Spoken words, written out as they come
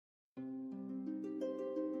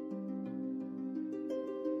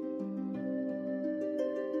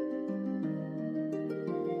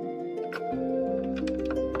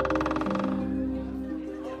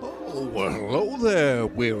Hello there,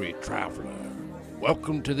 weary traveler.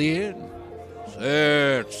 Welcome to the inn.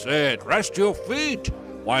 Sit, rest your feet.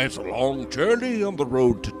 Why, it's a long journey on the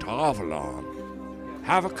road to Tarvalon.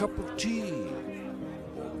 Have a cup of tea,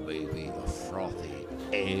 or maybe a frothy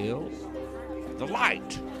ale. The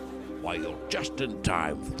light. Why, you're just in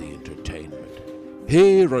time for the entertainment.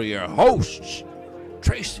 Here are your hosts,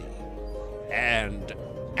 Tracy and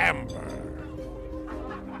Amber.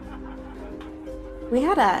 We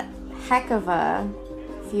had a heck of a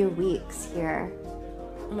few weeks here.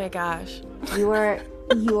 Oh my gosh. You were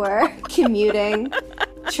commuting.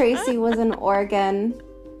 Tracy was in Oregon.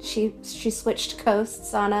 She switched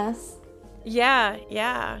coasts on us.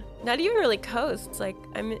 Yeah. Not even really coasts. Like,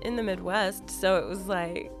 I'm in the Midwest, so it was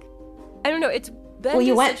like, I don't know. It's been well,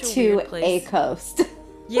 you went such a to weird place. a coast.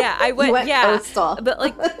 Yeah, I went. You went yeah, coastal. but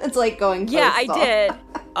like, it's like going coastal. yeah, I did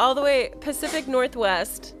all the way Pacific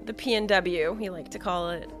Northwest, the PNW, we like to call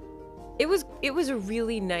it. It was a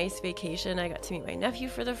really nice vacation. I got to meet my nephew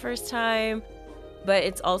for the first time, but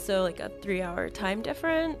it's also like a 3-hour time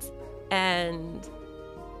difference, and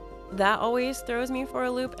that always throws me for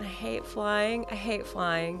a loop. And I hate flying.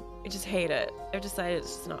 I just hate it. I've decided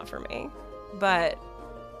it's just not for me. But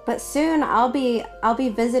soon I'll be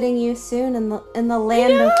visiting you soon in the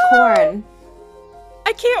land of corn.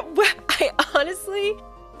 I can't wait. I honestly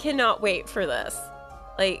cannot wait for this.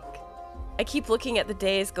 Like, I keep looking at the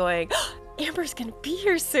days going, oh, Amber's gonna be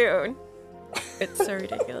here soon. It's so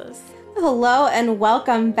ridiculous. Hello and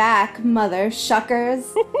welcome back, mother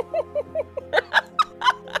shuckers.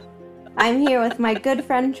 I'm here with my good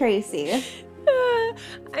friend Tracy.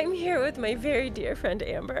 I'm here with my very dear friend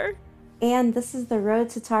Amber. And this is the Road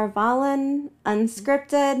to Tarvalon,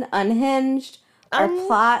 unscripted, unhinged. Our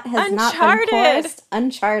plot has not been coursed.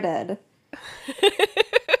 Uncharted.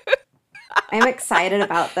 I'm excited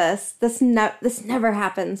about this. This never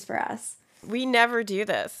happens for us. We never do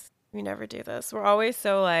this. We're always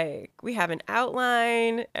so like, we have an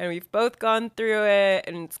outline and we've both gone through it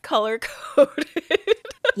and it's color coded.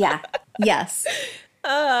 Yeah. Yes.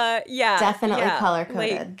 Yeah. Definitely color coded.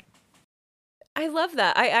 Like, I love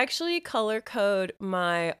that. I actually color code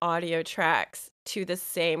my audio tracks to the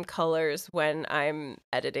same colors when I'm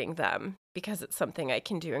editing them because it's something I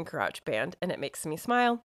can do in GarageBand and it makes me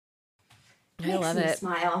smile. I love it.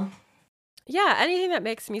 Smile. Yeah, anything that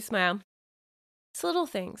makes me smile. It's little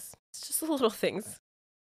things. It's just the little things.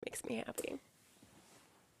 Makes me happy.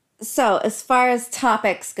 So, as far as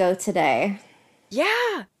topics go today.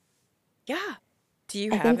 Yeah. Do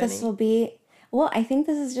you have any? I think this will be... Well, I think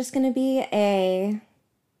this is just going to be a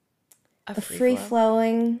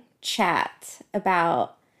free-flowing chat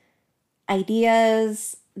about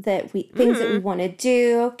ideas things that we want to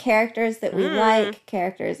do, characters that we like,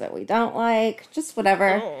 characters that we don't like, just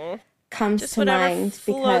whatever comes just to whatever mind.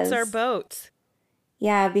 Floats our boat.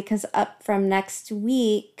 Yeah, because up from next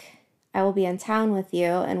week, I will be in town with you,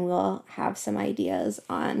 and we'll have some ideas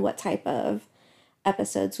on what type of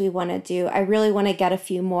episodes we want to do. I really want to get a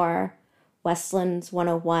few more Westlands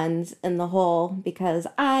 101s in the hole because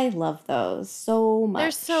I love those so much.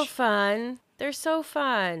 They're so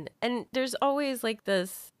fun. And there's always like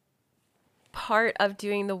this part of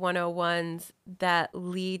doing the 101s that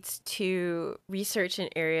leads to research in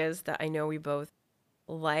areas that I know we both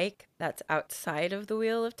like that's outside of the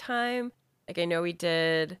Wheel of Time. Like, I know we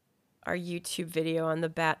did our YouTube video on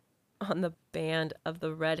the band of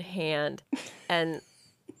the Red Hand, and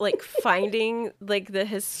like finding like the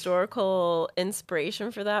historical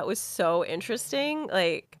inspiration for that was so interesting.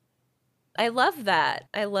 Like, I love that.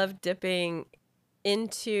 I love dipping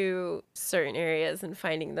into certain areas and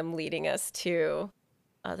finding them leading us to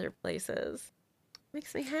other places.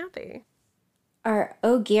 Makes me happy. Our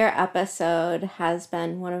Ogier episode has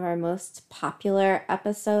been one of our most popular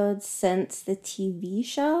episodes since the TV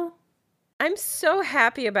show. I'm so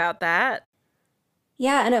happy about that.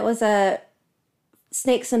 Yeah, and it was a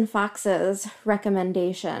Snakes and Foxes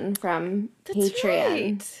recommendation from Patreon.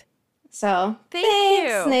 Right. So, Thank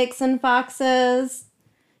thanks, you. Snakes and Foxes.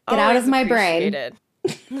 Get out of my brain.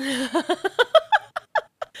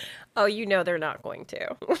 Oh, you know they're not going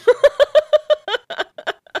to.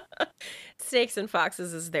 Snakes and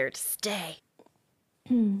Foxes is there to stay.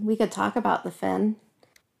 We could talk about the Finn.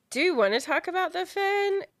 Do you want to talk about the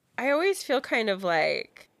Finn? I always feel kind of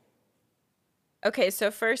like... Okay,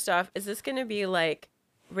 so first off, is this going to be like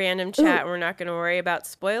random chat and we're not going to worry about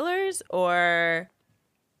spoilers? Or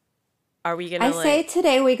are we going to say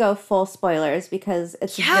today we go full spoilers because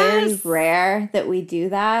it's very rare that we do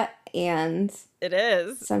that. And It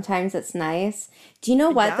is. Sometimes it's nice. Do you know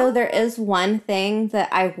what, though? There is one thing that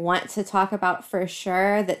I want to talk about for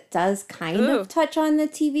sure that does kind of touch on the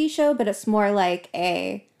TV show, but it's more like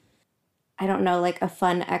I don't know, like a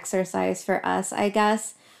fun exercise for us, I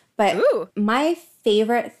guess. But my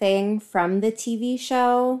favorite thing from the TV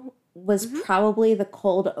show was probably the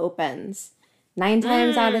cold opens. 9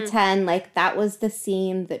 times out of 10, like that was the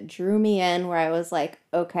scene that drew me in where I was like,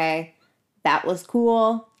 okay, that was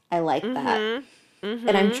cool. I like that.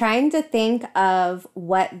 And I'm trying to think of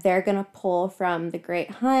what they're going to pull from The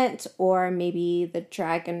Great Hunt or maybe The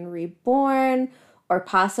Dragon Reborn or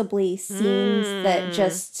possibly scenes that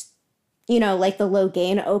just, you know, like the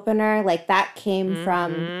Logain opener, like that came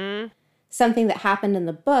from something that happened in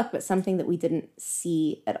the book, but something that we didn't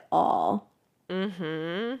see at all.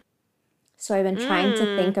 So I've been trying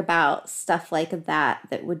to think about stuff like that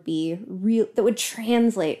that would be real, that would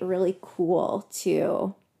translate really cool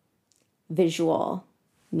to visual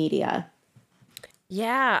media.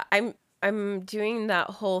 Yeah, I'm doing that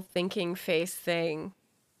whole thinking face thing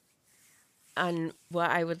on what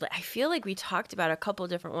I feel like we talked about a couple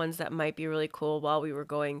different ones that might be really cool while we were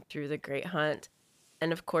going through The Great Hunt.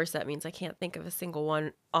 And of course that means I can't think of a single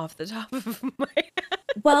one off the top of my head.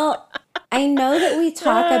 Well, I know that we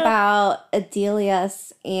talk about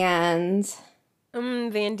Adelius and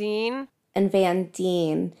Vandene. And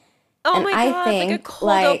Vandene. Oh and my God, like a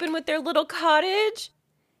cold open with their little cottage?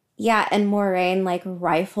 Yeah, and Moiraine like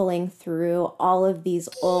rifling through all of these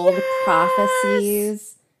old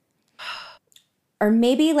prophecies. Or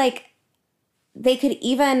maybe like they could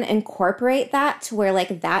even incorporate that to where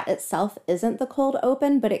like that itself isn't the cold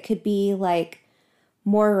open, but it could be like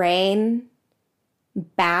Moiraine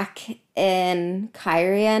back in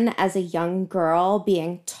Cairhien as a young girl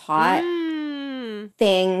being taught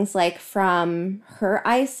things like from her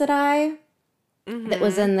Aes Sedai that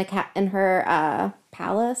was in the in her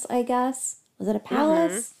palace, I guess. Was it a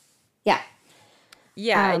palace? Yeah.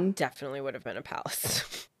 Yeah, it definitely would have been a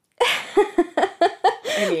palace.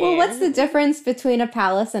 Well, what's the difference between a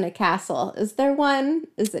palace and a castle? Is there one?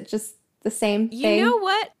 Is it just the same thing? You know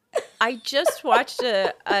what? I just watched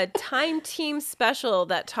a Time Team special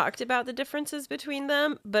that talked about the differences between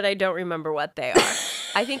them, but I don't remember what they are.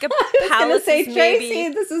 I think a palace is maybe... Tracy,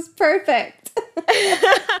 this is perfect.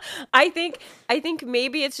 I think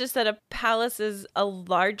maybe it's just that a palace is a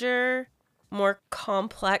larger, more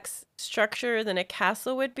complex structure than a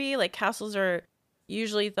castle would be. Like castles are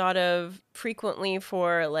usually thought of frequently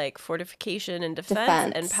for like fortification and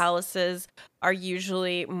defense. And palaces are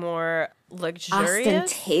usually more luxurious,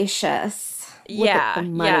 ostentatious. Look at the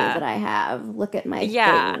money that I have. Look at my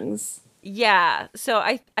things. Yeah. So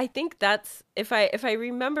I think that's if I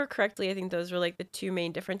remember correctly, I think those were like the two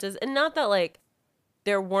main differences. And not that like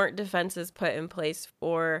there weren't defenses put in place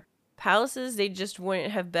for palaces, they just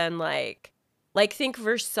wouldn't have been like think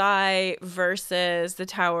Versailles versus the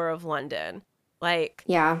Tower of London. Like,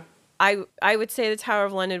 yeah, I would say the Tower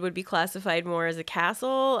of London would be classified more as a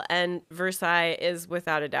castle, and Versailles is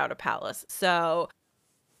without a doubt a palace. So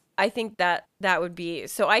I think that would be,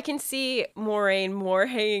 so I can see Moiraine more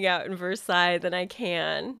hanging out in Versailles than I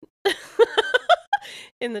can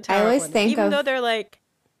in the Tower of London. Even though they're like,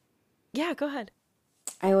 yeah, go ahead.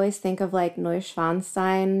 I always think of like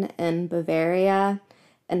Neuschwanstein in Bavaria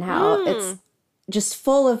and how it's just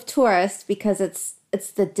full of tourists because it's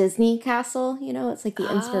the Disney castle, you know, it's like the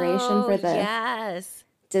inspiration for the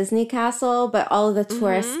Disney castle, but all of the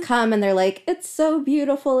tourists come and they're like, it's so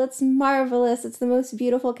beautiful, it's marvelous, it's the most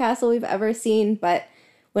beautiful castle we've ever seen, but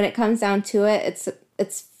when it comes down to it,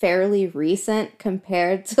 it's fairly recent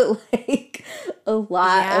compared to like a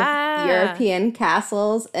lot of European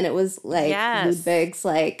castles, and it was like Ludwig's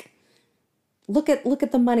like, look at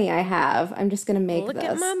the money I have, I'm just gonna make look this.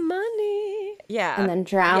 Look at my money. Yeah. And then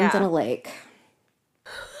drowned in a lake.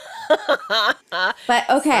 But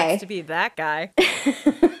okay. Sucks to be that guy.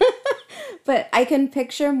 But I can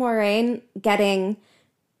picture Moiraine getting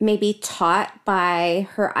maybe taught by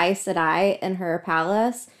her Aes Sedai in her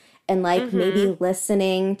palace and like maybe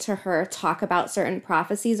listening to her talk about certain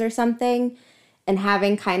prophecies or something and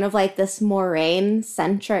having kind of like this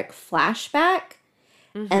Moiraine-centric flashback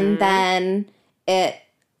and then it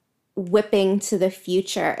whipping to the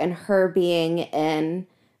future and her being in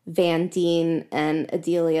Vandene and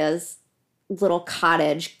Adelia's little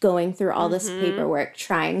cottage going through all this paperwork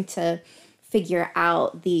trying to figure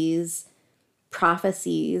out these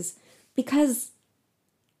prophecies, because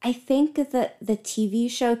I think that the TV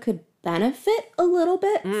show could benefit a little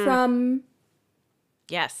bit from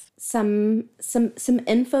some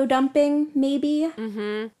info dumping maybe.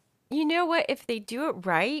 You know what, if they do it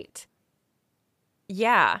right,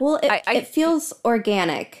 Yeah. Well, it feels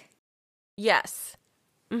organic. Yes.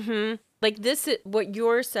 Mm-hmm. Like this, what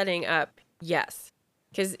you're setting up, yes.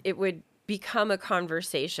 Because it would become a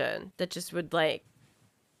conversation that just would like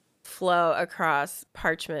flow across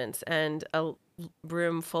parchments and a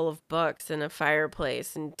room full of books and a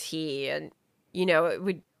fireplace and tea. And,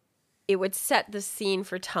 it would set the scene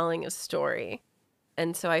for telling a story.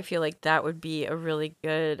 And so I feel like that would be a really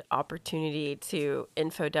good opportunity to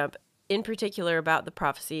info dump, in particular about the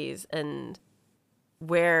prophecies and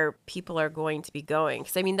where people are going to be going.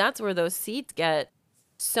 Because I mean, that's where those seeds get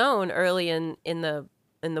sown early in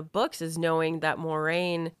the books, is knowing that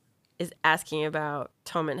Moiraine is asking about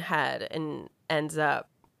Tommen Head and ends up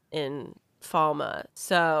in Falma.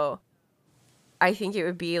 So I think it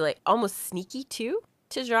would be like almost sneaky too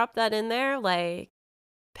to drop that in there, like,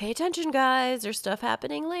 pay attention, guys, there's stuff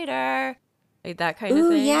happening later. Like that kind of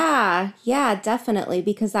thing. Yeah. Yeah, definitely.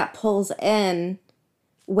 Because that pulls in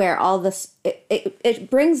where all this, it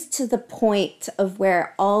brings to the point of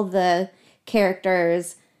where all the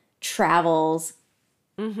characters' travels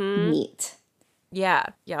meet. Yeah,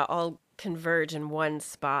 all converge in one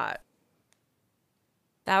spot.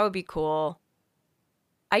 That would be cool.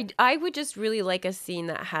 I would just really like a scene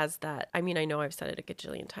that has that. I mean, I know I've said it a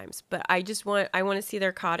gajillion times, but I want to see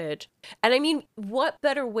their cottage. And I mean, what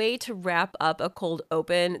better way to wrap up a cold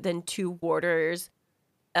open than two warders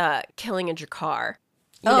killing a Drakkar?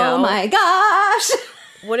 Oh my gosh!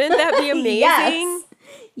 Wouldn't that be amazing?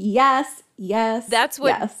 Yes. That's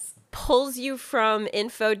what pulls you from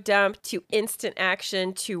info dump to instant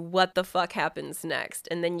action to what the fuck happens next.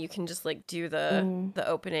 And then you can just like do the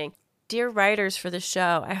opening. Dear writers for the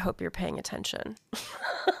show, I hope you're paying attention.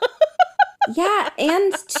 Yeah,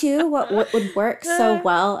 and too, what would work so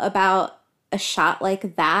well about a shot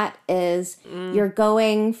like that is you're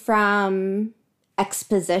going from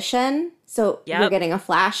exposition, so you're getting a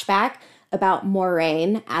flashback about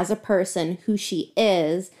Moiraine as a person, who she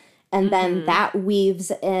is, and then that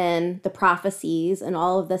weaves in the prophecies and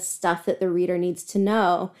all of the stuff that the reader needs to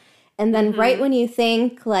know. And then right when you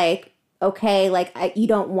think like, okay, like you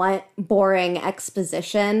don't want boring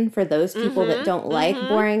exposition for those people that don't like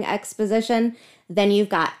boring exposition, then you've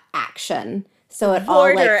got action. So it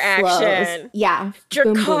all like flows. Action. Yeah.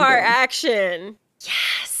 Drakkar action.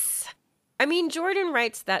 Yes. I mean, Jordan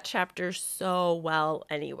writes that chapter so well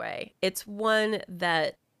anyway. It's one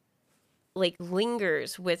that like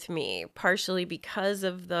lingers with me, partially because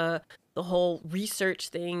of the whole research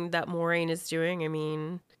thing that Moiraine is doing. I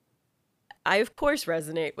mean, I of course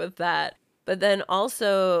resonate with that, but then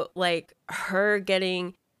also like her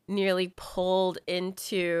getting nearly pulled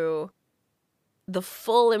into the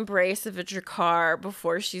full embrace of a Drakkar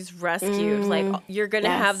before she's rescued. Like you're going to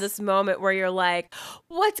have this moment where you're like,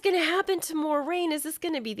 what's going to happen to Moiraine? Is this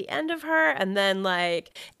going to be the end of her? And then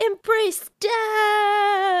like, embrace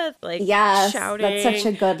death! Like shouting. That's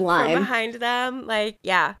such a good line. From behind them. Like,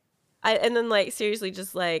 yeah. And then, like, seriously,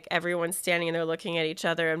 just, like, everyone's standing there looking at each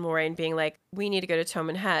other and Moiraine being like, we need to go to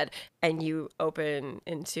Tommen Head. And you open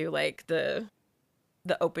into, like, the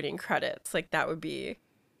opening credits. Like, that would be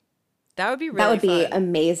really fun. That would be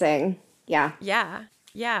amazing. Yeah.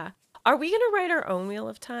 Yeah. Are we going to write our own Wheel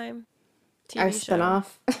of Time TV our show? spinoff?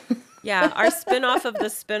 Yeah, our spinoff of the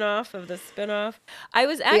spinoff of the spinoff. I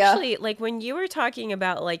was actually, like, when you were talking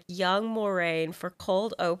about, like, young Moiraine for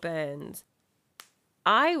cold opens,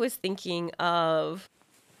 I was thinking of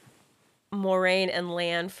Moiraine and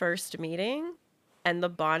Lan first meeting and the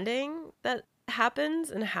bonding that happens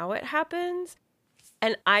and how it happens.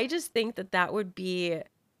 And I just think that would be,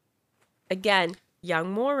 again,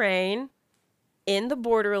 young Moiraine in the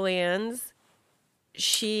Borderlands.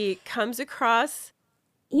 She comes across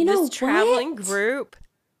this traveling group.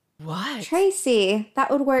 What? Tracy, that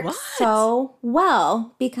would work so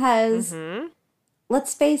well because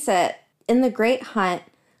let's face it, in The Great Hunt,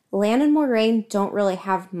 Lan and Moiraine don't really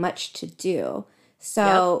have much to do.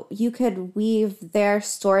 So you could weave their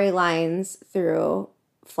storylines through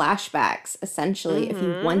flashbacks, essentially, if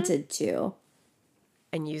you wanted to.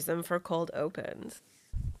 And use them for cold opens.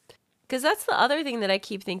 Because that's the other thing that I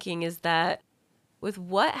keep thinking is that with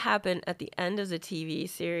what happened at the end of the TV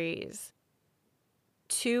series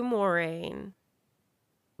to Moiraine,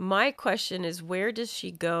 my question is, where does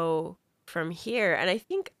she go from here? And I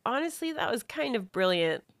think, honestly, that was kind of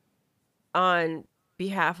brilliant on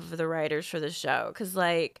behalf of the writers for the show. Because,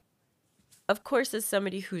 like, of course, as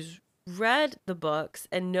somebody who's read the books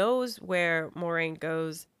and knows where Moiraine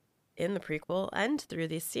goes in the prequel and through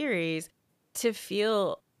the series, to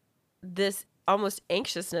feel this almost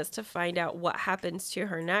anxiousness to find out what happens to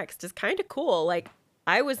her next is kind of cool. Like,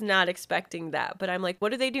 I was not expecting that, but I'm like, what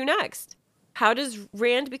do they do next? how does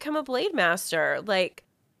Rand become a Blade Master? Like,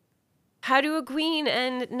 how do Egwene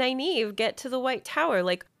and Nynaeve get to the White Tower?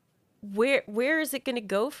 Like, where is it going to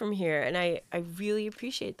go from here? And I really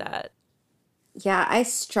appreciate that. Yeah, I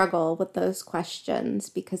struggle with those questions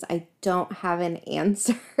because I don't have an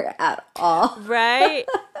answer at all. Right?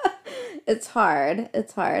 It's hard.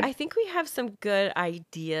 It's hard. I think we have some good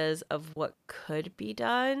ideas of what could be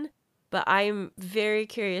done, but I'm very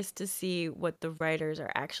curious to see what the writers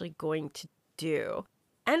are actually going to do.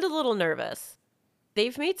 And a little nervous.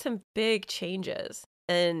 They've made some big changes,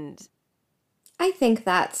 and I think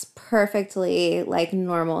that's perfectly like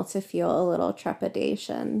normal to feel a little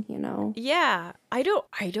trepidation, yeah, I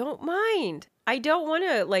don't mind. I don't want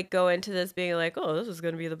to like go into this being like, oh, this is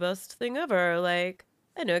going to be the best thing ever. Like,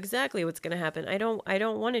 I know exactly what's going to happen. I don't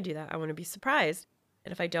want to do that. I want to be surprised.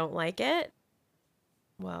 And if I don't like it,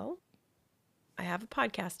 well, I have a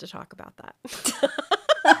podcast to talk about that.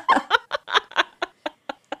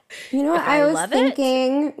 You know what If I I was love it?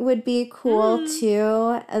 thinking would be cool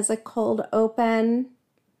too as a cold open?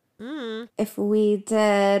 If we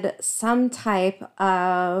did some type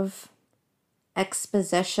of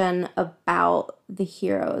exposition about the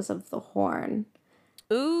heroes of the Horn.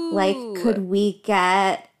 Ooh. Like, could we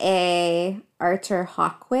get a Archer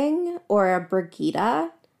Hawkwing or a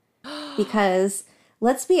Brigida? Because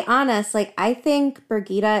let's be honest, like, I think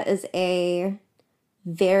Brigida is a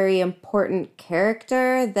very important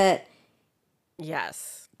character that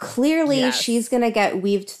Yes. clearly Yes. she's going to get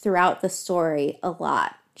weaved throughout the story a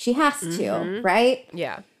lot. She has to, right?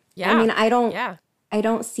 Yeah. Yeah. I mean, I Yeah.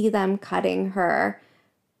 don't see them cutting her.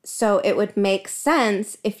 So it would make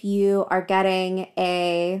sense if you are getting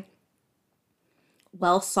a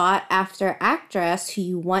well sought after actress who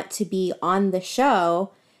you want to be on the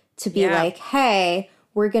show to be Yeah. like, hey,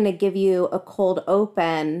 we're going to give you a cold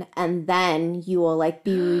open and then you will like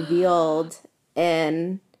be revealed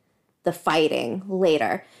in the fighting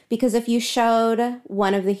later. Because if you showed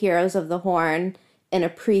one of the heroes of the Horn in a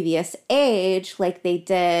previous age, like they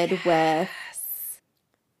did with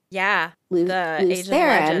Yeah. Lu- The Luce Age of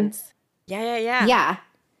Theron. Legends. Yeah. Yeah.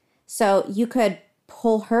 So you could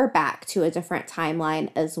pull her back to a different timeline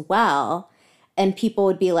as well. And people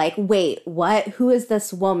would be like, wait, what? Who is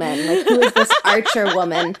this woman? Like, who is this Archer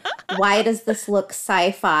woman? Why does this look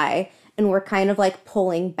sci-fi? And we're kind of like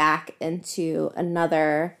pulling back into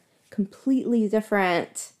another completely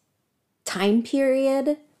different time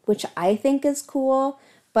period, which I think is cool.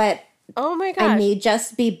 But Oh my I gosh. may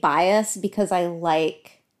just be biased because I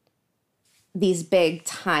like these big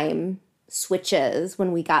time switches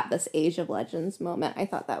when we got this Age of Legends moment. I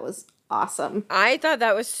thought that was awesome. I thought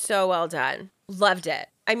that was so well done. Loved it.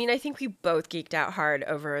 I mean, I think we both geeked out hard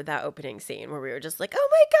over that opening scene where we were just like, oh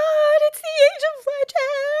my God, it's the Age of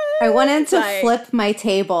Legends. I wanted to Like, flip my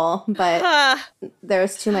table, but ah, there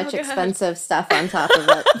was too much God. expensive stuff on top of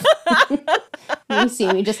it. You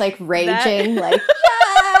see me just like raging, like,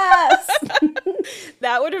 yes!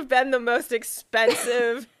 that would have been the most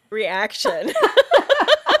expensive reaction.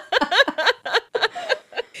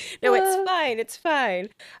 No, it's fine. It's fine.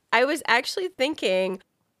 I was actually thinking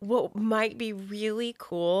what might be really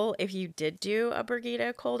cool if you did do a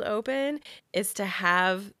Brigida cold open is to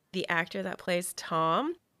have the actor that plays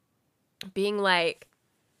Tom being like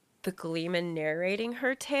the Gleeman narrating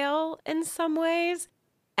her tale in some ways,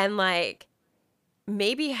 and like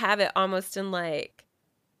maybe have it almost in like,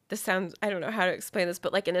 this sounds, I don't know how to explain this,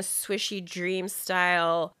 but like in a Swishy Dream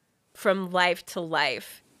style from life to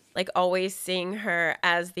life. Like always seeing her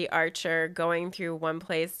as the Archer going through one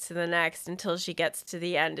place to the next until she gets to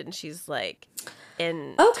the end and she's like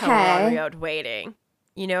in Tel'aran'rhiod waiting.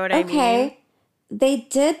 You know what I mean? Okay. They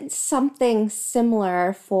did something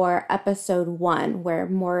similar for episode 1 where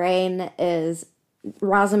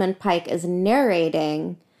Rosamund Pike is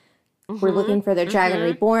narrating. We're looking for the Dragon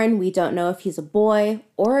Reborn. We don't know if he's a boy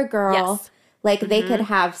or a girl. Yes. Like, they could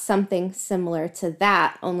have something similar to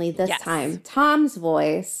that, only this time Tom's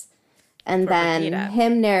voice, and For then Brigida.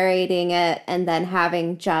 him narrating it, and then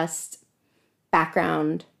having just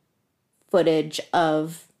background footage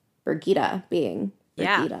of Brigida being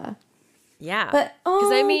Yeah. Brigida. Yeah. But,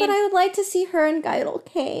 I mean- but I would like to see her and Geidel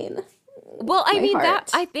Kane. Well, I My mean,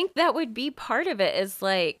 heart. I think that would be part of it is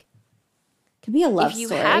like, Could be a love if you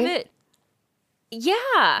story. have it,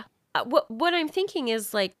 yeah. What I'm thinking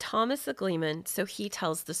is like Thomas the Gleeman, so he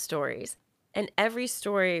tells the stories, and every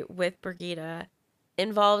story with Brigida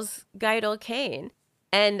involves Geidel Kane.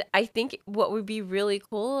 And I think what would be really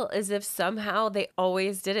cool is if somehow they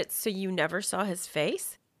always did it so you never saw his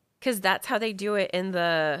face, because that's how they do it in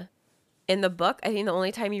the book. I think the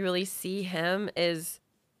only time you really see him is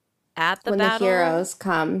at the When battle. the heroes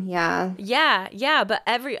come, yeah. Yeah, but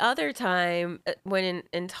every other time when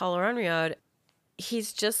in Tel'aran'rhiod,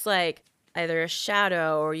 he's just like either a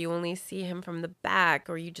shadow or you only see him from the back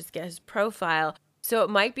or you just get his profile. So it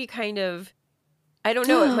might be kind of, I don't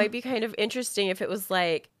know, it might be kind of interesting if it was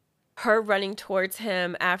like her running towards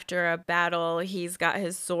him after a battle. He's got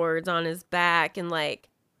his swords on his back and like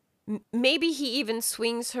maybe he even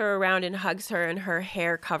swings her around and hugs her and her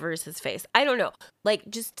hair covers his face. I don't know. Like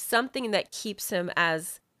just something that keeps him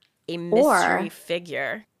as a mystery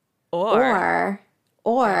figure. Or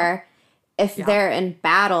if they're in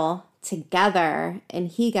battle together and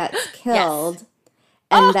he gets killed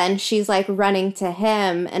and then she's like running to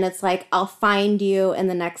him and it's like, I'll find you in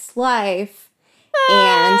the next life.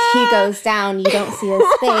 And he goes down, you don't see his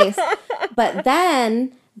face. But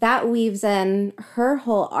then that weaves in her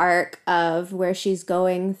whole arc of where she's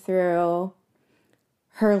going through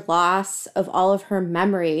her loss of all of her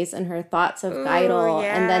memories and her thoughts of Geidel.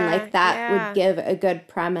 And then like that would give a good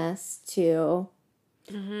premise to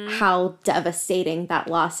how devastating that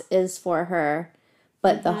loss is for her.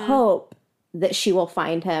 But the hope that she will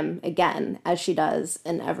find him again, as she does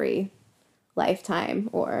in every lifetime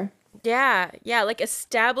or... Yeah, like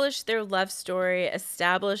establish their love story,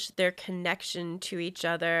 establish their connection to each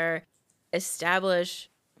other, establish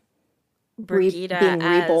Birgitte being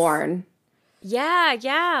as reborn.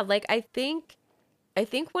 Yeah, like I think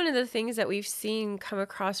one of the things that we've seen come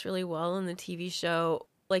across really well in the TV show,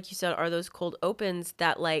 like you said, are those cold opens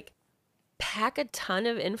that like pack a ton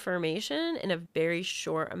of information in a very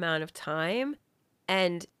short amount of time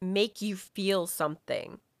and make you feel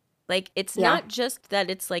something. Like, it's not just that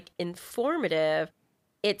it's, like, informative.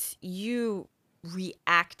 It's you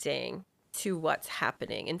reacting to what's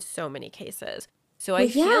happening in so many cases. So I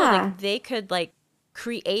feel like they could, like,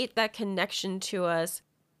 create that connection to us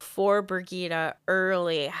for Birgitte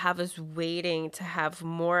early, have us waiting to have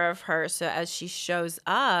more of her. So as she shows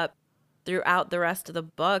up throughout the rest of the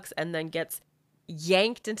books and then gets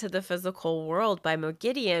yanked into the physical world by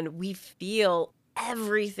Moghedien, we feel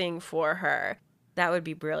everything for her. That would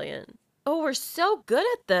be brilliant. Oh, we're so good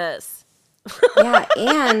at this. Yeah,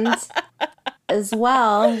 and as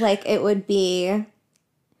well, like it would be,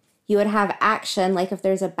 you would have action, like if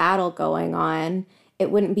there's a battle going on,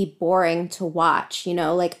 it wouldn't be boring to watch, you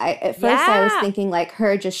know? Like at first I was thinking like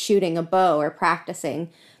her just shooting a bow or practicing,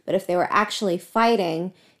 but if they were actually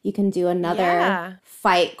fighting, you can do another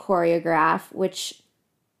fight choreograph, which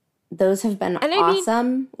those have been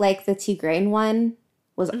awesome. Like the Tigraine one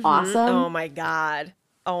was awesome. Oh my god.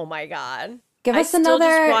 Give us I still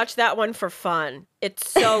another. just watch that one for fun.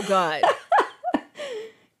 It's so good.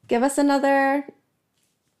 Give us another.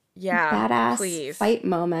 Badass fight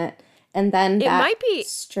moment, and then it that might be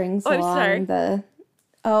strings along the.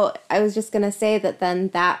 Oh, I was just gonna say that. Then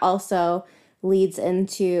that also leads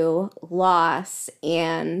into loss,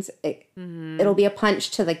 and it'll be a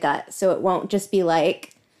punch to the gut. So it won't just be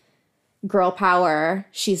like girl power,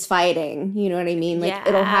 she's fighting, you know what I mean? Like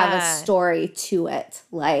it'll have a story to it,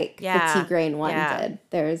 like the Tigraine one did.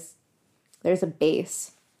 There's a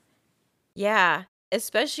base. Yeah,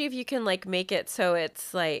 especially if you can like make it so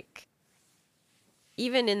it's like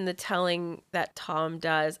even in the telling that Tom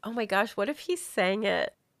does. Oh my gosh, what if he sang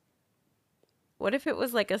it? What if it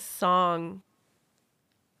was like a song?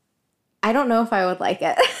 I don't know if I would like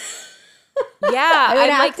it. Yeah, I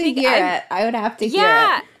would have to hear it. I would have to hear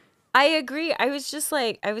it. I agree. I was just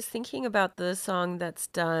like, I was thinking about the song that's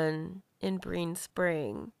done in Breen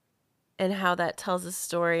Spring and how that tells a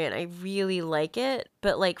story, and I really like it.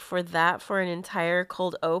 But like for an entire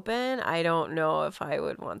cold open, I don't know if I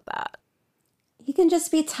would want that. You can just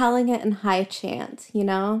be telling it in high chant, you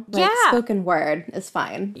know? Like spoken word is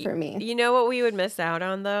fine for me. You know what we would miss out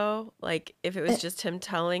on though? Like if it was just him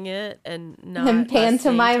telling it and not him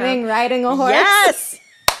pantomiming riding a horse.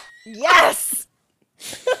 Yes.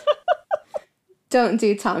 Don't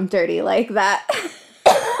do Tom dirty like that.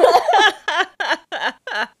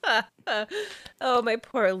 Oh, my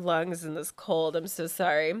poor lungs in this cold. I'm so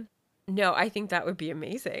sorry. No, I think that would be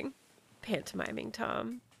amazing. Pantomiming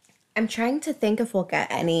Tom. I'm trying to think if we'll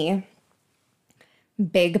get any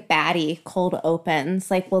big baddie cold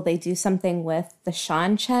opens. Like, will they do something with the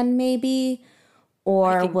Seanchan maybe?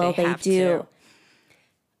 Or will they do...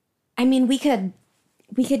 I mean, we could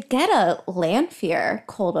get a Lanfear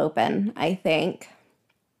cold open, I think.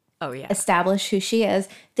 Oh, yeah. Establish who she is.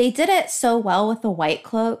 They did it so well with the White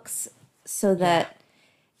Cloaks so that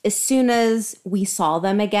as soon as we saw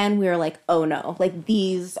them again, we were like, oh no, like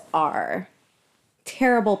these are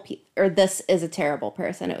terrible or this is a terrible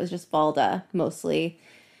person. It was just Valda mostly.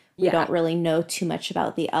 We don't really know too much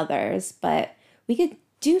about the others, but we could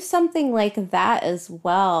do something like that as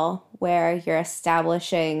well, where you're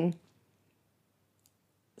establishing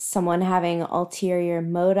someone having ulterior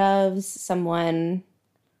motives, someone...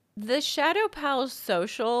 The Shadow Pals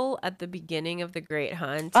social at the beginning of The Great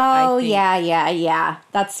Hunt. Oh, yeah.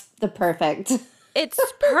 That's the perfect... It's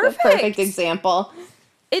perfect. The perfect example.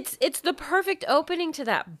 It's the perfect opening to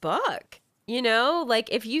that book. You know, like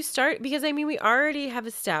if you start, because I mean, we already have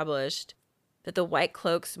established that the White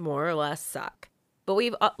Cloaks more or less suck, but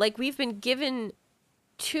we've been given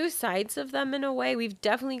two sides of them in a way. We've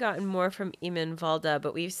definitely gotten more from Eamon Valda,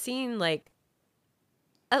 but we've seen like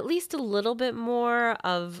at least a little bit more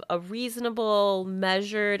of a reasonable,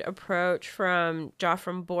 measured approach from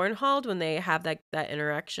Joffrey Bornhold when they have that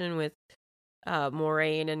interaction with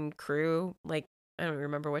Moraine and crew. Like, I don't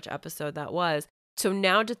remember which episode that was. So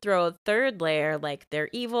now to throw a third layer, like they're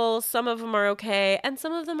evil, some of them are okay, and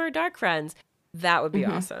some of them are dark friends. That would be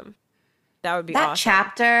awesome. That would be awesome. That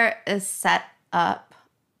chapter is set up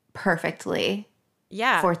perfectly.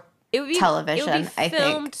 Yeah. For television, I think. It would be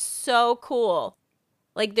filmed so cool.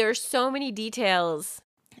 Like there's so many details.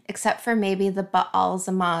 Except for maybe the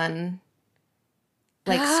Ba'alzamon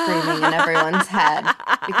like screaming in everyone's head.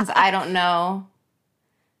 Because I don't know.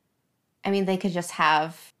 I mean, they could just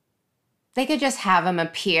have him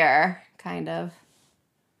appear, kind of.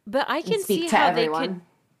 But I can see how they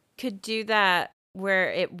could do that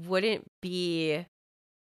where it wouldn't be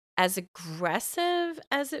as aggressive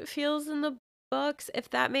as it feels in the books, if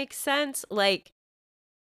that makes sense. Like,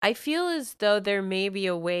 I feel as though there may be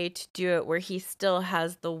a way to do it where he still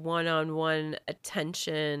has the one-on-one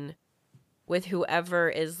attention with whoever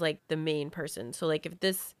is like the main person. So like if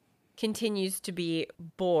this continues to be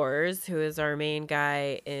Bors, who is our main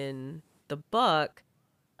guy in the book,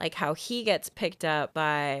 like how he gets picked up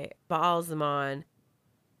by Ba'alzamon,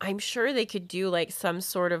 I'm sure they could do like some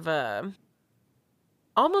sort of a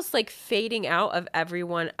almost like fading out of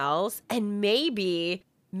everyone else, and maybe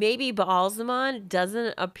Ba'alzamon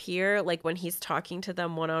doesn't appear like when he's talking to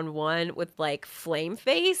them one-on-one with like flame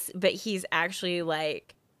face, but he's actually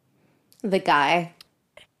like the guy.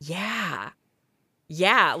 Yeah,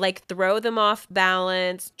 like throw them off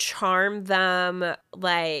balance, charm them,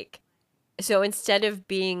 like, so instead of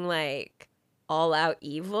being like all out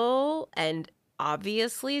evil and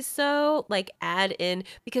obviously so, like add in,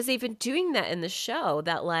 because they've been doing that in the show,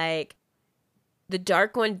 that like the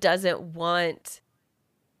Dark One doesn't want,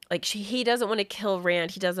 like he doesn't want to kill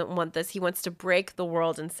Rand, he doesn't want this, he wants to break the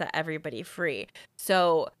world and set everybody free.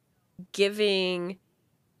 So giving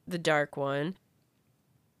the Dark One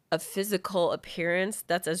a physical appearance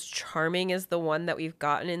that's as charming as the one that we've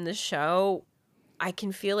gotten in the show, I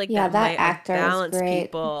can feel like that might balance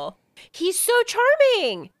people. He's so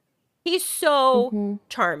charming. He's so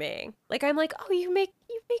charming. Like I'm like, oh, you make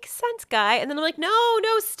sense, guy. And then I'm like, no,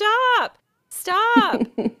 stop.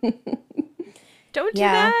 Don't do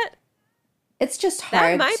that. It's just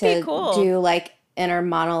hard to do like inner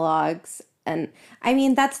monologues, and I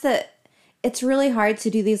mean it's really hard to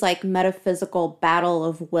do these like metaphysical battle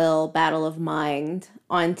of will, battle of mind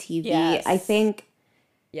on TV. Yes. I think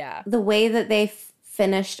the way that they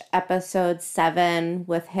finished episode 7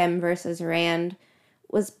 with him versus Rand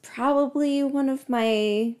was probably one of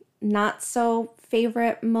my not so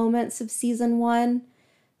favorite moments of season 1.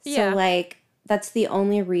 So like that's the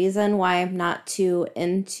only reason why I'm not too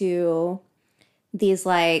into these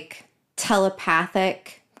like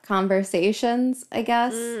telepathic conversations, I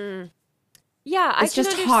guess. Yeah, it's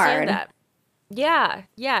just hard. That. Yeah,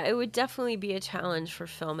 it would definitely be a challenge for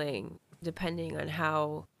filming, depending on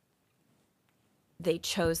how they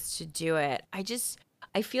chose to do it.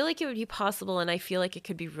 I feel like it would be possible, and I feel like it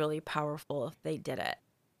could be really powerful if they did it.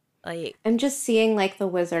 Like, I'm just seeing like the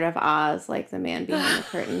Wizard of Oz, like the man behind the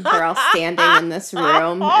curtain. They're all standing in this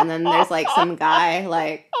room, and then there's like some guy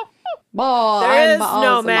like, there is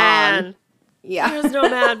no man. Yeah, there's no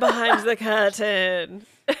man behind the curtain.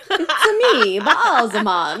 It's me,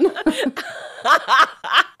 Ba'alzamon.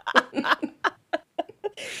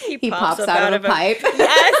 He pops out of a pipe.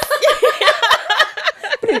 Yes.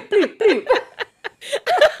 Bloop, bloop, bloop.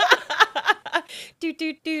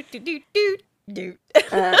 Do.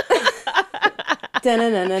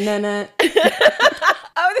 Da-na-na-na-na-na.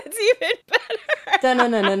 Oh, that's even better.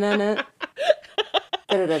 Da-na-na-na-na-na.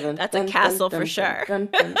 That's a castle for sure.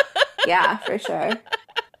 Yeah, for sure.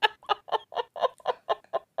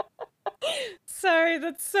 Sorry,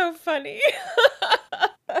 that's so funny.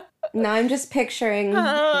 Now I'm just picturing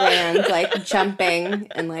Rand like jumping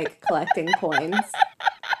and like collecting coins.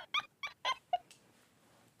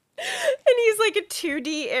 And he's like a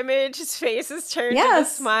 2D image. His face is turned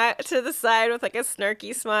to the side with like a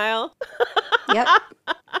snarky smile. Yep.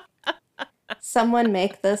 Someone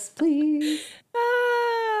make this, please.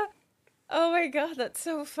 Ah, oh my God, that's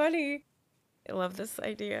so funny. I love this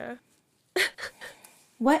idea.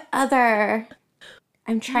 What other?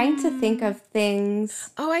 I'm trying to think of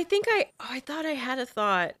things. Oh, I thought I had a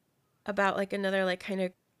thought about like another like kind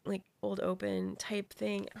of like cold open type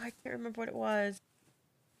thing. Oh, I can't remember what it was.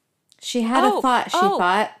 She had a thought, she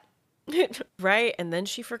thought. Right, and then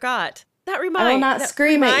she forgot. I will not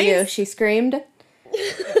scream at you, she screamed.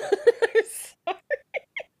 Sorry.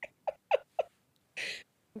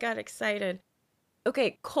 Got excited.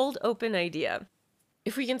 Okay, cold open idea.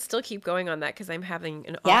 If we can still keep going on that, because I'm having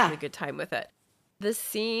an awfully good time with it. The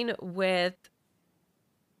scene with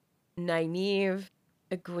Nynaeve,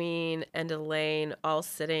 Egwene, and Elaine all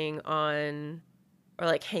sitting on, or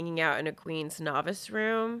like hanging out in Egwene's novice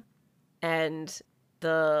room, and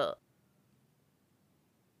the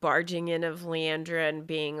barging in of Leandra and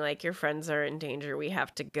being like, your friends are in danger, we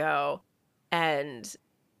have to go. And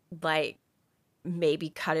like maybe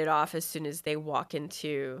cut it off as soon as they walk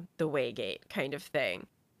into the Waygate kind of thing.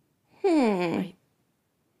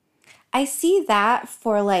 I see that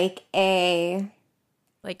for like a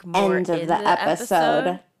like more end of the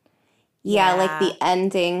episode. Yeah, like the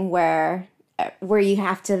ending where you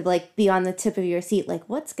have to like be on the tip of your seat, like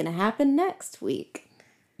what's gonna happen next week.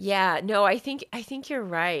 Yeah, no, I think you're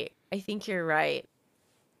right. I think you're right.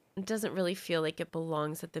 It doesn't really feel like it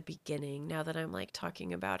belongs at the beginning now that I'm like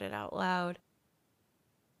talking about it out loud.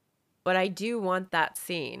 But I do want that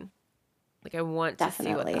scene. Like I want to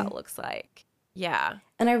see what that looks like. Yeah.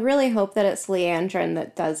 And I really hope that it's Leandrin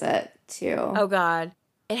that does it too. Oh God.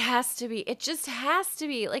 It has to be. It just has to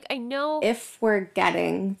be. Like I know if we're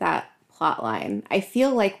getting that plot line. I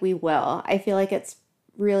feel like we will. I feel like it's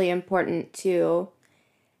really important to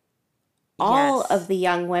all of the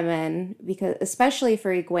young women, because especially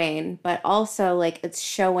for Egwene, but also like it's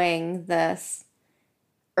showing this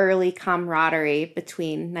early camaraderie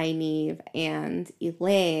between Nynaeve and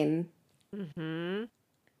Elaine. Mm-hmm.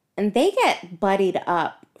 And they get buddied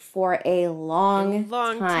up for a long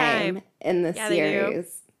time in the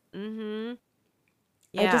series. Mm-hmm.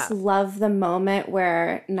 Yeah. I just love the moment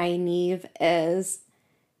where Nynaeve is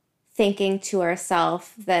thinking to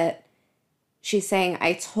herself that she's saying,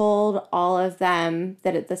 I told all of them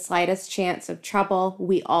that at the slightest chance of trouble,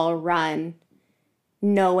 we all run,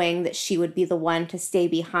 knowing that she would be the one to stay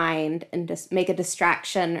behind and just make a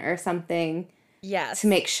distraction or something. Yes. To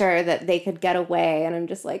make sure that they could get away. And I'm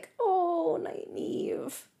just like, oh,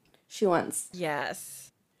 Nynaeve. She wants.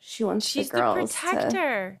 Yes. She's the girls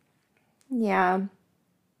protector. Yeah.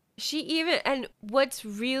 She even, and what's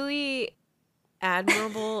really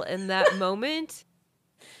admirable in that moment.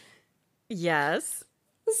 Yes.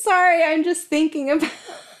 Sorry, I'm just thinking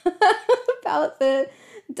about the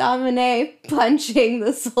Domine punching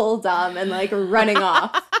the Soul Dom and like running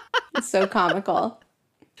off. It's so comical.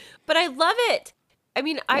 But I love it. I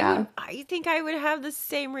mean, I think I would have the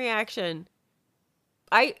same reaction.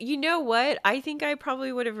 You know what? I think I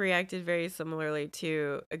probably would have reacted very similarly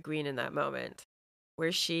to Egwene in that moment,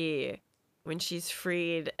 where when she's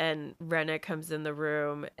freed and Rena comes in the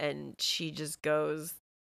room and she just goes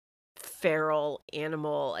feral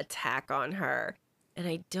animal attack on her. And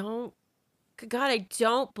I don't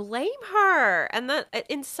blame her. And that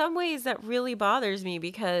in some ways that really bothers me,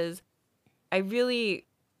 because I really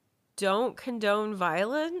don't condone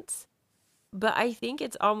violence, but I think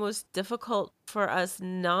it's almost difficult for us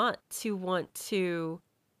not to want to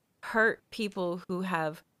hurt people who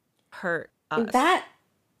have hurt us.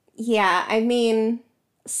 I mean,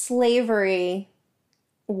 slavery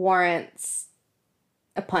warrants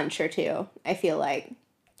a punch or two, I feel like.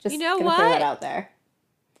 Just gonna throw that out there.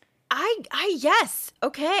 Yes.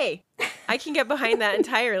 Okay. I can get behind that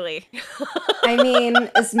entirely. I mean,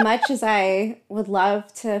 as much as I would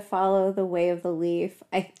love to follow the way of the leaf,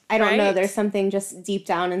 I don't know. There's something just deep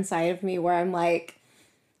down inside of me where I'm like,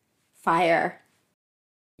 fire.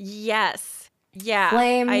 Yes. Yeah.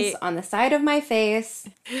 Flames on the side of my face.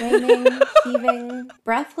 Flaming, heaving,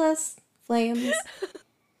 breathless flames.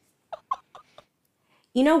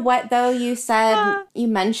 You know what, though? You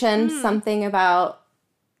mentioned something about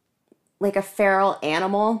like a feral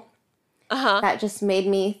animal. That just made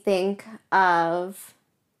me think of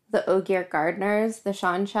the Ogier Gardeners, the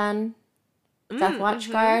Seanchan Death Watch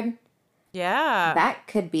Guard. Yeah. That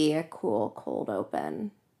could be a cool cold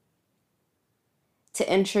open.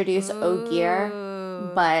 To introduce Ogier,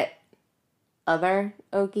 but other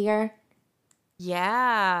Ogier.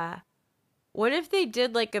 Yeah. What if they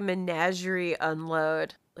did like a menagerie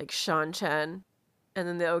unload, like Seanchan, and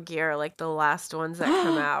then the Ogier are like the last ones that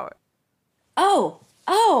come out? Oh,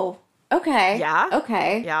 Okay. Yeah.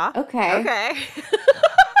 Okay. Yeah. Okay. Okay.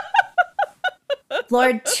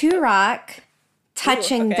 Lord Turok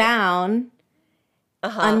touching okay. down,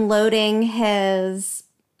 unloading his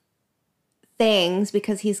things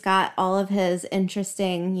because he's got all of his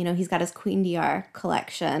interesting, he's got his Queen Dior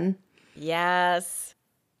collection. Yes.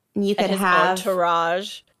 And you could his have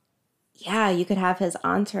entourage. Yeah, you could have his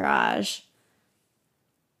entourage.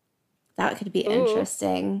 That could be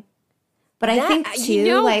interesting. But I think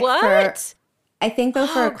too, I think though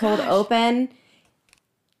for a cold open,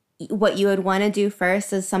 what you would want to do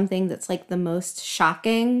first is something that's like the most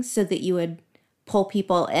shocking, so that you would pull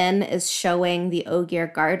people in, is showing the Ogier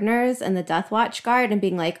Gardeners and the Death Watch Guard and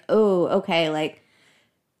being like, oh, okay, like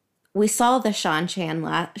we saw the Shan Chen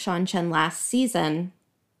last season.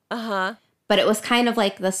 But it was kind of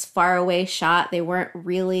like this faraway shot. They weren't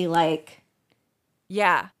really like...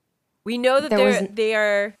 Yeah. We know that they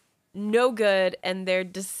are no good and they're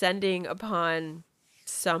descending upon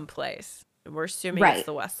someplace. And we're assuming it's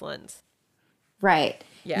the Westlands. Right.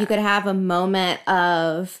 Yeah. You could have a moment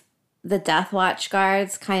of the Death Watch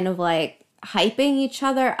guards kind of like hyping each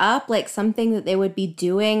other up, like something that they would be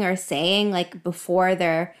doing or saying like before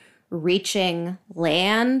they're reaching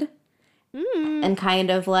land. And kind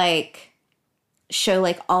of like show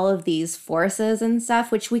like all of these forces and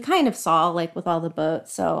stuff, which we kind of saw like with all the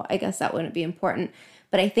boats, so I guess that wouldn't be important.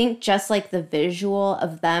 But I think just like the visual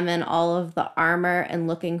of them and all of the armor and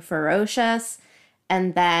looking ferocious,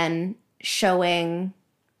 and then showing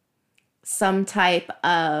some type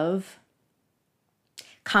of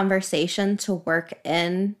conversation to work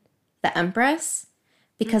in the Empress,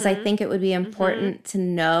 because I think it would be important to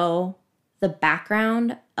know the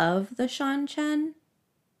background of the Shan Chen.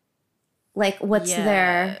 Like, what's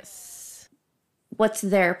their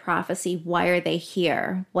prophecy? Why are they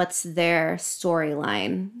here? What's their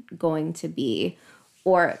storyline going to be?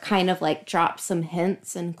 Or kind of like drop some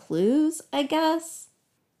hints and clues, I guess.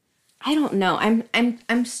 I don't know.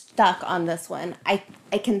 I'm stuck on this one. I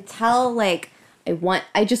can tell like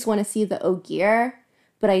I just want to see the Ogier,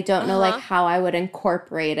 but I don't know like how I would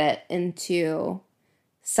incorporate it into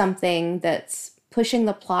something that's pushing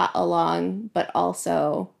the plot along, but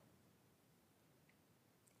also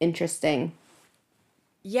interesting.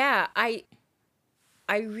 Yeah, I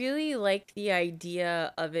really like the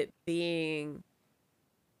idea of it being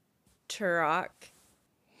Turok.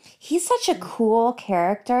 He's such a cool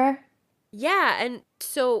character. Yeah, and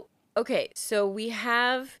so we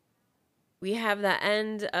have the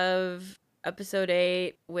end of episode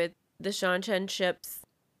 8 with the Shan Chen ships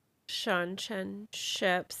showing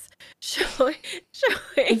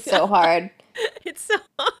it's so hard. It's so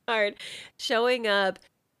hard showing up.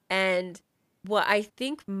 And what I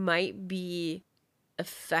think might be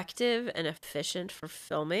effective and efficient for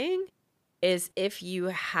filming is if you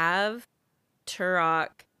have Turok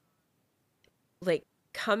like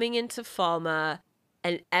coming into Falma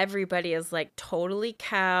and everybody is like totally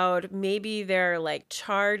cowed. Maybe they're like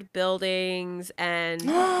charred buildings, and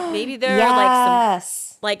maybe there are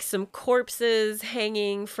like some corpses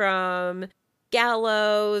hanging from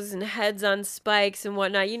gallows and heads on spikes and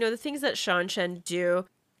whatnot. You know, the things that Shan Chen do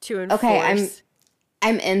to enforce. Okay,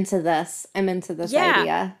 I'm into this.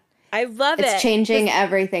 Idea. I love it. It's changing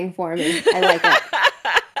everything for me. I like it.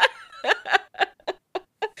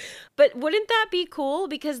 But wouldn't that be cool?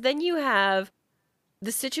 Because then you have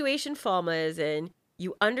the situation Falma is in.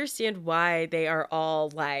 You understand why they are all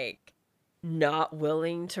like not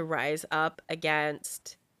willing to rise up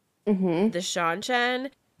against the Shan Chen.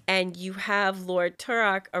 And you have Lord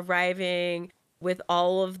Turok arriving with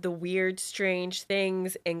all of the weird, strange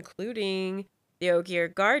things, including the Ogier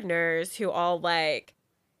Gardeners, who all like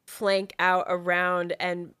flank out around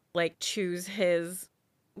and like choose his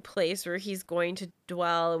place where he's going to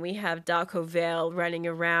dwell. And we have Dako Vale running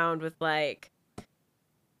around with like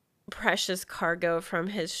precious cargo from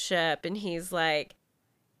his ship, and he's like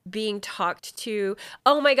being talked to.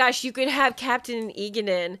 Oh my gosh, you could have Captain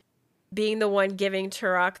Eganin being the one giving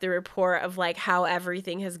Turok the report of like how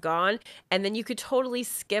everything has gone, and then you could totally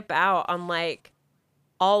skip out on like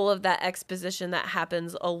all of that exposition that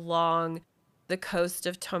happens along the coast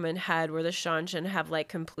of Toman Head, where the Shan Chen have like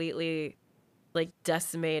completely like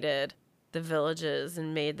decimated the villages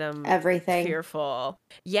and made them everything fearful.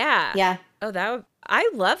 Yeah. Oh, I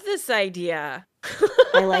love this idea.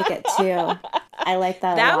 I like it too. I like that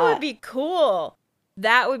a lot. That would be cool.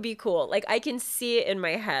 That would be cool. Like, I can see it in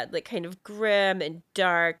my head, like kind of grim and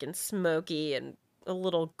dark and smoky and a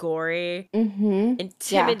little gory,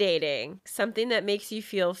 intimidating, something that makes you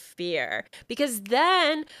feel fear. Because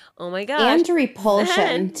then, oh my gosh. And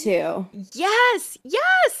repulsion too. Yes.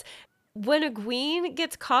 when Egwene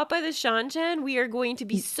gets caught by the Shanjan, we are going to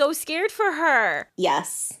be so scared for her.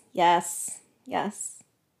 Yes.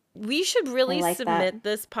 We should really like submit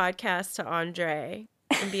this podcast to Andre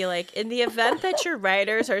and be like, in the event that your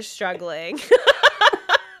writers are struggling,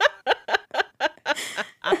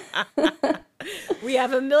 we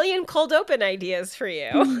have a million cold open ideas for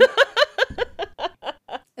you.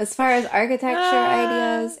 As far as architecture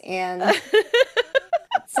ideas and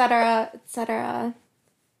etc.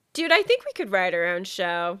 Dude, I think we could write our own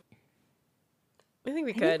show. I think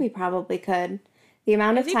we could. I think we probably could. The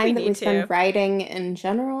amount of time that we spend writing in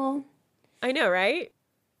general. I know, right?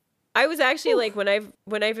 I was actually like, when I've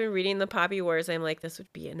been reading the Poppy Wars, I'm like, this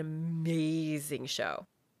would be an amazing show.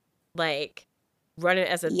 Like, run it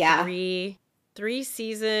as a three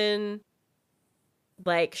season,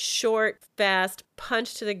 like, short, fast,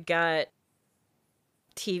 punch to the gut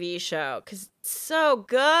TV show. 'Cause it's so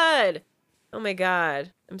good. Oh my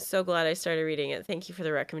God. I'm so glad I started reading it. Thank you for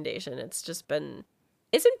the recommendation. It's been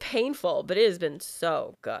painful, but it has been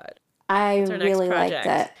so good. I really liked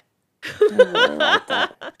it.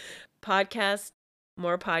 Podcast,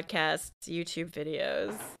 more podcasts, YouTube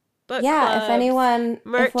videos, book clubs, if anyone,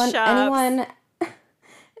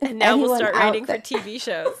 and now we'll start writing for TV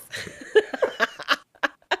shows.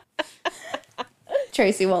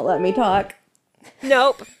 Tracy won't let me talk.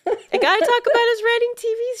 Nope. I gotta talk about his writing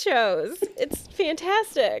TV shows. It's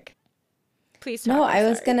fantastic. Please talk. No, I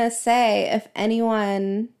was gonna say, if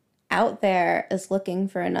anyone out there is looking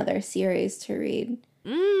for another series to read,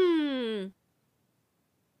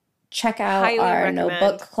 check out our No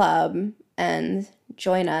Book Club and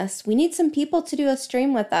join us. We need some people to do a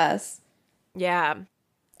stream with us. Yeah.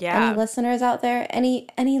 Any listeners out there? Any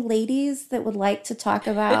ladies that would like to talk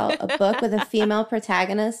about a book with a female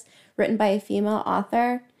protagonist written by a female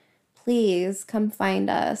author? Please come find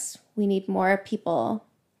us. We need more people.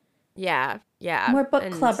 Yeah. More book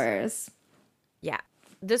clubbers. Yeah.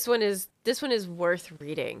 This one is worth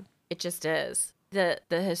reading. It just is. The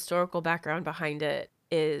historical background behind it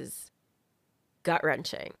is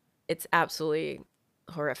gut-wrenching. It's absolutely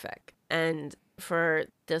horrific. And for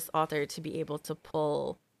this author to be able to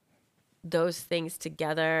pull those things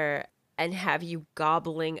together and have you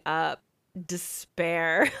gobbling up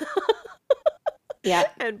despair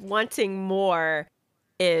and wanting more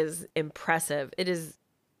is impressive. It is.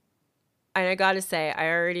 And I gotta say, I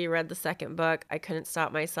already read the second book. I couldn't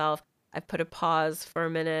stop myself. I put a pause for a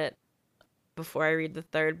minute before I read the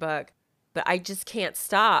third book, but I just can't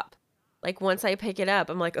stop. Like, once I pick it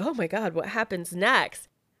up, I'm like, oh my God, what happens next?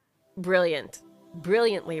 Brilliant.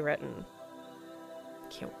 Brilliantly written.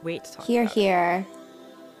 Can't wait to talk about it. Here.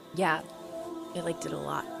 Yeah, I liked it a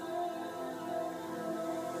lot.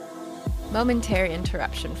 Momentary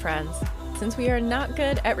interruption, friends. Since we are not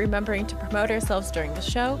good at remembering to promote ourselves during the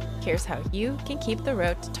show, here's how you can keep the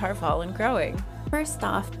road to Tar Valon growing. First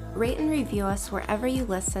off, rate and review us wherever you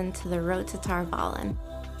listen to The Road to Tar Valon.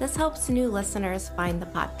 This helps new listeners find the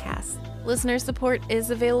podcast. Listener support is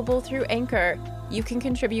available through Anchor. You can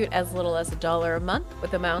contribute as little as $1 a month,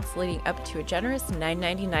 with amounts leading up to a generous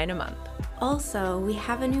 $9.99 a month. Also, we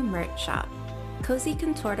have a new merch shop. Cozy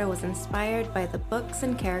Contorta was inspired by the books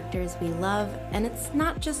and characters we love, and it's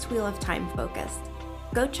not just Wheel of Time focused.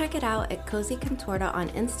 Go check it out at Cozy Contorta on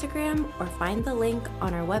Instagram or find the link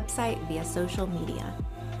on our website via social media.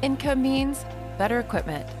 Income means better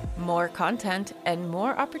equipment, more content, and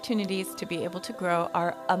more opportunities to be able to grow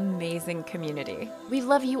our amazing community. We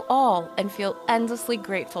love you all and feel endlessly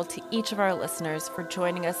grateful to each of our listeners for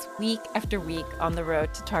joining us week after week on the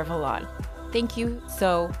road to Tar Valon. Thank you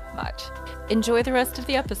so much. Enjoy the rest of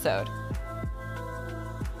the episode.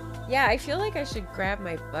 Yeah, I feel like I should grab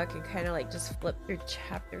my book and kind of like just flip through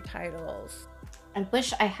chapter titles. I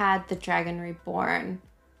wish I had The Dragon Reborn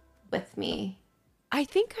with me. I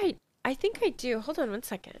think I do. Hold on one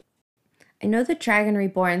second. I know The Dragon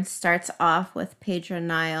Reborn starts off with Pedro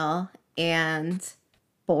Nile and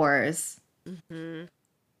Bors. Or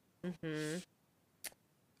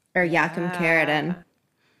Joachim Carridin.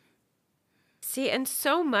 See, and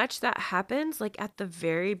so much that happens like at the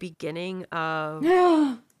very beginning of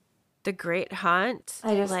The Great Hunt.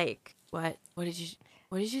 Like, what did you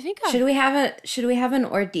think of? Should we have an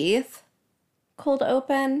Ordeath cold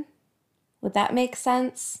open? Would that make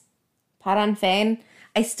sense? Padan Fain.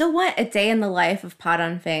 I still want a day in the life of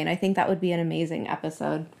Padan Fain. I think that would be an amazing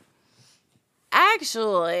episode.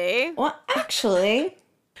 Actually,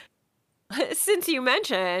 since you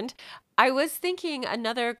mentioned, I was thinking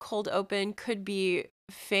another cold open could be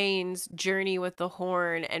Fain's journey with the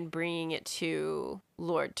horn and bringing it to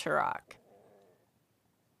Lord Turok.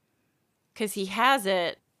 Because he has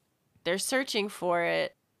it. They're searching for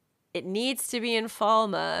it. it needs to be in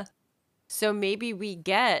Falma. So maybe we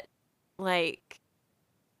get like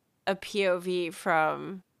a POV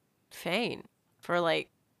from Fane for like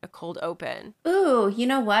a cold open. Ooh, you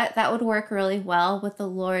know what? That would work really well with the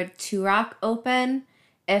Lord Turok open.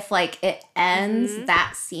 If like it ends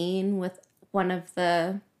that scene with one of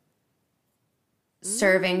the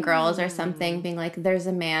serving girls or something being like, there's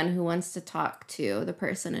a man who wants to talk to the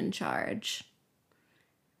person in charge.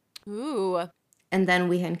 Ooh. And then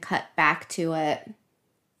we can cut back to it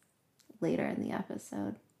later in the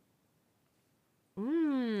episode.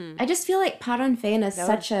 I just feel like Padan Fain is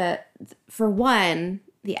for one,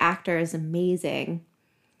 the actor is amazing.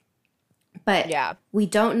 But we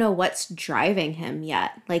don't know what's driving him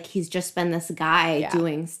yet. Like, he's just been this guy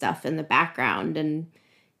doing stuff in the background. And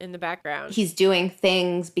he's doing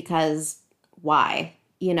things because why?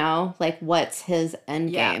 You know? Like, what's his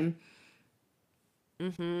end game?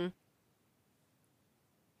 Mm-hmm.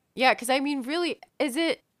 Yeah, because I mean, really, is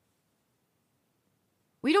it...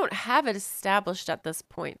 We don't have it established at this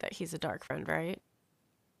point that he's a Dark Friend, right?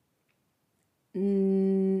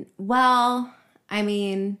 Well, I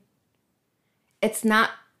mean, it's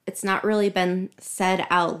not really been said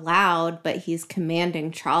out loud, but he's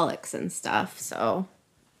commanding Trollocs and stuff, so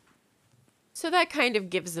that kind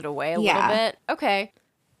of gives it away a little bit. Okay.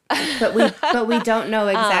 But we don't know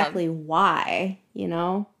exactly why, you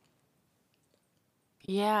know?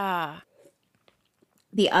 Yeah.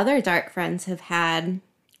 The other Dark Friends have had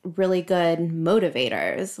really good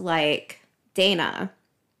motivators, like Dana.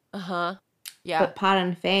 Uh-huh. Yeah. But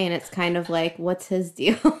Padan Fain, it's kind of like, what's his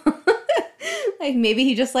deal? Like, maybe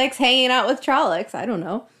he just likes hanging out with Trollocs. I don't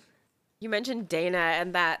know. You mentioned Dana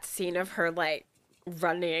and that scene of her, like,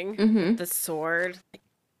 running with the sword.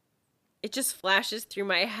 It just flashes through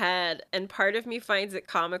my head, and part of me finds it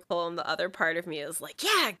comical, and the other part of me is like,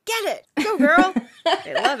 yeah, get it. Go, girl.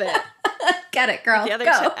 I love it. Get it, girl. The other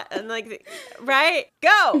go. And, like, right?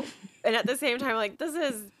 Go. And at the same time, like, this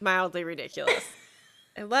is mildly ridiculous.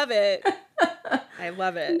 I love it. I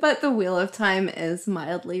love it. But the Wheel of Time is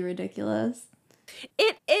mildly ridiculous.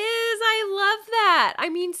 It is. I love that. I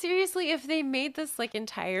mean, seriously, if they made this like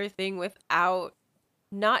entire thing without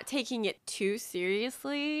not taking it too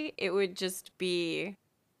seriously, it would just be...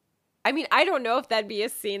 I mean, I don't know if that'd be a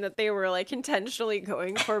scene that they were like intentionally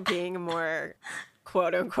going for being a more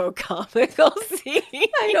quote unquote comical scene.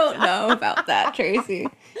 I don't know about that, Tracy.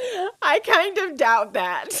 I kind of doubt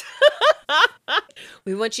that.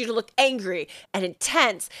 We want you to look angry and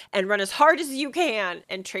intense and run as hard as you can.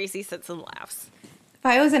 And Tracy sits and laughs. If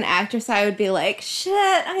I was an actress, I would be like, shit,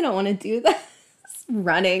 I don't want to do this.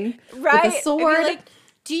 Running with a sword. Like,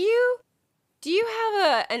 do you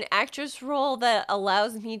have an actress role that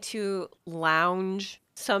allows me to lounge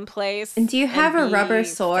someplace? And do you have a rubber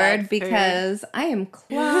sword? Because I am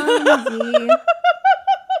clumsy.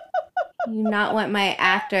 You not want my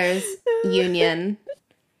actors union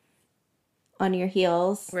on your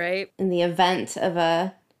heels, right? In the event of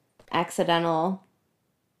a accidental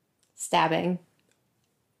stabbing,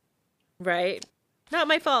 right? Not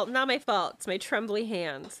my fault. Not my fault. It's my trembly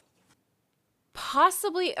hands.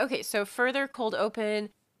 Possibly. Okay, so further cold open.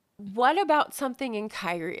 What about something in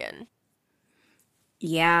Kyrian?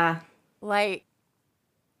 Yeah. Like,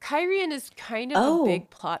 Kyrian is kind of a big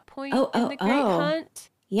plot point in the Great Hunt.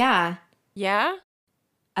 Yeah. Yeah?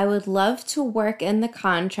 I would love to work in the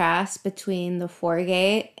contrast between the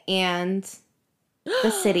Foregate and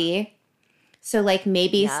the city. So, like,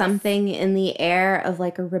 maybe something in the air of,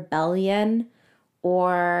 like, a rebellion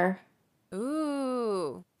or...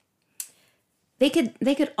 Ooh. They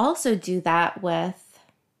could also do that with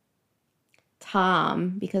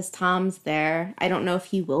Tom, because Tom's there. I don't know if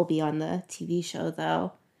he will be on the TV show,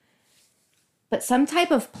 though. But some type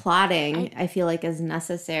of plotting, I feel like, is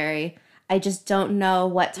necessary. I just don't know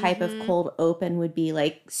what type of cold open would be,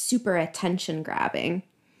 like, super attention grabbing.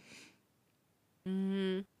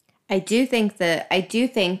 I do think that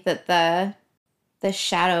the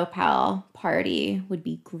Shadow Pal party would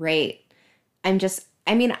be great. I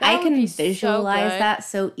can visualize that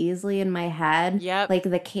so easily in my head. Yep. Like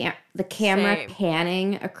the camera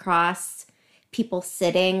panning across people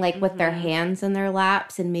sitting, like with their hands in their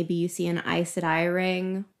laps, and maybe you see an Aes Sedai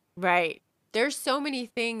ring. Right. There's so many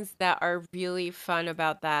things that are really fun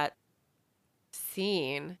about that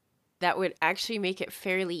scene that would actually make it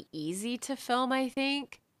fairly easy to film, I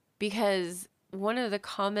think, because one of the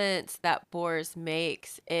comments that Bors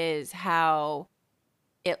makes is how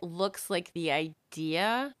it looks like the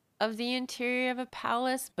idea of the interior of a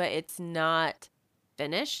palace, but it's not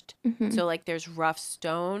finished. So, like, there's rough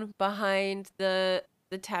stone behind the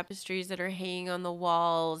tapestries that are hanging on the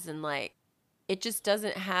walls, and, like, it just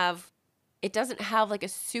doesn't have like a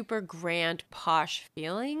super grand posh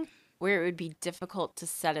feeling where it would be difficult to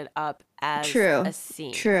set it up as True. a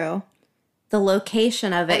scene. True. The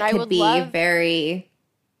location of it And I could would be love- very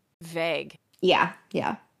Vague. yeah.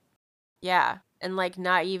 Yeah. And like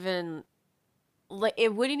not even like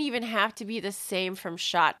it wouldn't even have to be the same from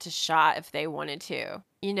shot to shot if they wanted to,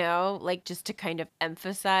 you know, like just to kind of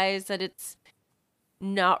emphasize that it's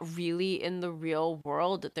not really in the real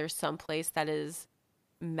world, that there's some place that is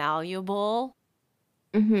malleable.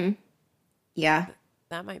 Mhm. Yeah.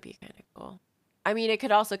 That might be kind of cool. I mean, it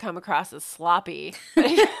could also come across as sloppy.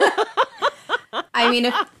 I mean,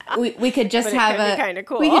 if we could just But it have could be a kinda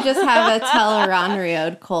cool. we could just have a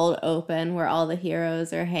Teleronriod cold open where all the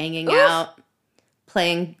heroes are hanging out,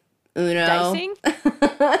 playing Uno. Dicing?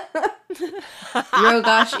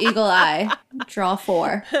 Rogosh Eagle Eye. Draw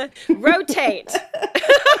 4. Rotate.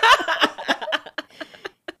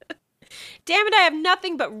 Damn it, I have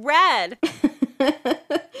nothing but red.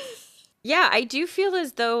 Yeah, I do feel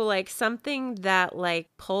as though like something that like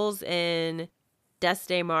pulls in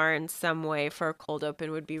Desdemar in some way for a cold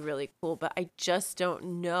open would be really cool, but I just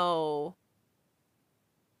don't know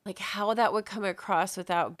like how that would come across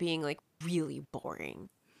without being like really boring.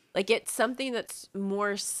 Like it's something that's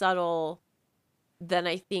more subtle than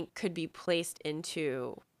I think could be placed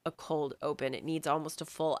into a cold open. It needs almost a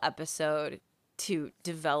full episode to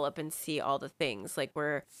develop and see all the things, like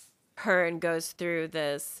where Hurin goes through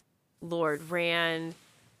this Lord Rand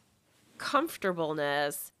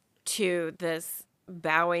comfortableness to this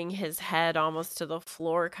bowing his head almost to the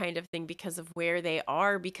floor kind of thing because of where they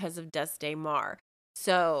are because of Desdemar.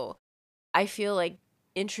 So I feel like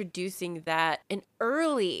introducing that and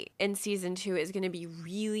early in season 2 is going to be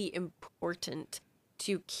really important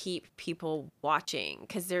to keep people watching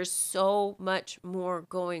because there's so much more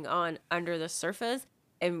going on under the surface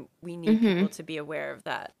and we need people to be aware of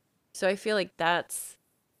that. So I feel like that's,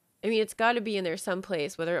 I mean, it's got to be in there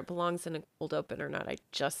someplace, whether it belongs in a cold open or not. I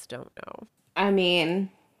just don't know. I mean,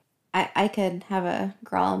 I could have a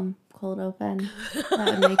Grom cold open.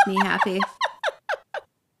 That would make me happy.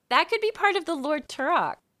 That could be part of the Lord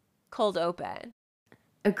Turok cold open.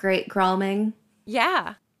 A great Groming.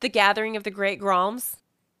 Yeah. The gathering of the great Groms.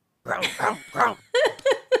 Grum, grum, grum.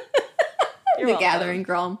 You're The welcome. Gathering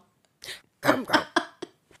Grom. Grum, grum.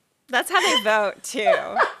 That's how they vote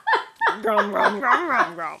too. Grom, grom, grom,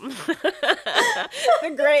 grom, grom.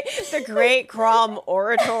 the great Grom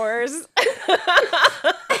orators.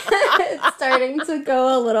 It's starting to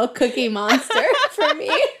go a little Cookie Monster for me.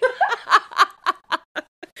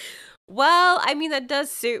 Well, I mean that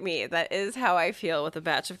does suit me. That is how I feel with a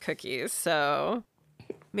batch of cookies. So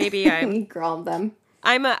maybe Grom them.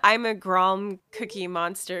 I'm a Grom Cookie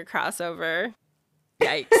Monster crossover.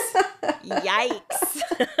 Yikes. Yikes.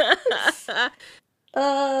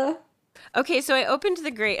 Okay, so I opened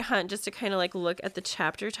The Great Hunt just to kind of like look at the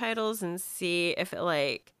chapter titles and see if it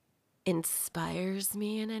like inspires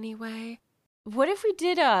me in any way. What if we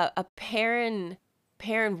did a Perrin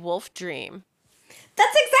Wolf dream?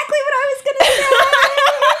 That's exactly what I was gonna say.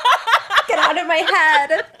 Get out of my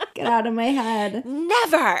head. Get out of my head.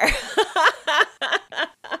 Never.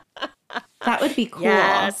 That would be cool.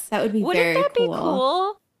 Yes. That would be Wouldn't very that be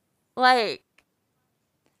cool? Like,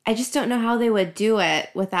 I just don't know how they would do it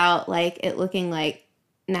without like it looking like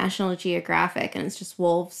National Geographic and it's just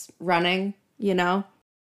wolves running, you know?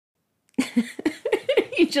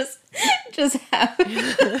 You just have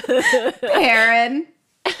Perrin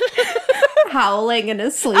howling in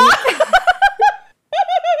his sleep.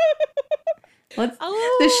 What's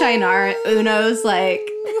the Shinar? Uno's like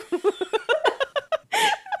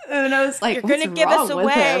you're gonna "What's give us wrong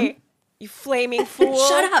with him?" away, you flaming fool.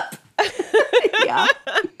 Shut up. Yeah.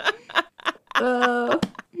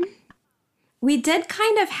 We did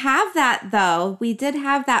kind of have that though. We did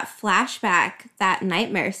have that flashback, that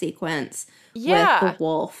nightmare sequence with the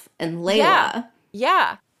wolf and Layla.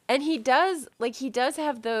 Yeah. And he does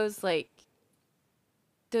have those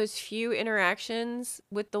those few interactions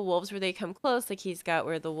with the wolves where they come close. Like he's got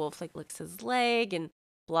where the wolf like licks his leg and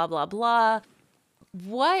blah, blah, blah.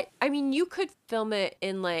 I mean, you could film it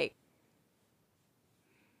in like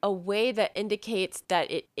a way that indicates that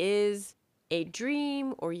it is a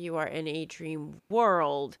dream or you are in a dream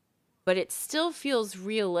world, but it still feels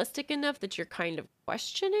realistic enough that you're kind of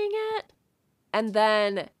questioning it. And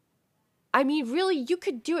then, I mean, really, you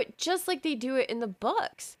could do it just like they do it in the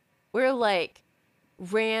books, where like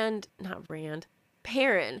Perrin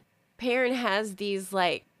has these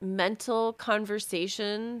like mental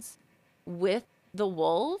conversations with the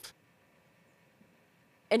wolf.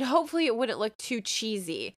 And hopefully it wouldn't look too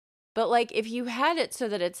cheesy. But like if you had it so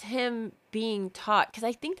that it's him being taught, because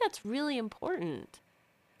I think that's really important.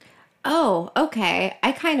 Oh, okay.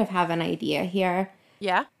 I kind of have an idea here.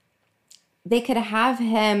 Yeah. They could have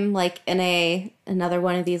him like in another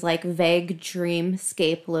one of these like vague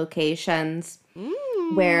dreamscape locations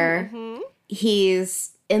where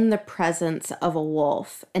he's in the presence of a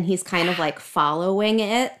wolf and he's kind of like following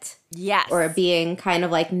it. Yes. Or being kind of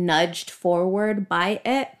like nudged forward by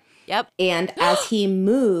it. Yep. And as he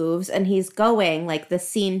moves and he's going, like the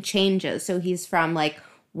scene changes. So he's from like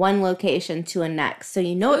one location to a next. So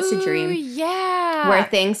you know it's a dream. Yeah. Where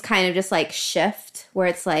things kind of just like shift. Where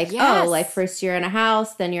it's like, Yes. oh, like first you're in a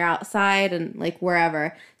house, then you're outside and like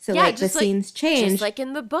wherever. So Yeah, like the just like- scenes change. Just like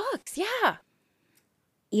in the books. Yeah.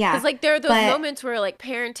 Yeah. Because like there are those but- moments where like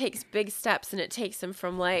Perrin takes big steps and it takes him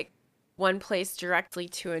from like one place directly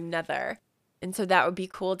to another. And so that would be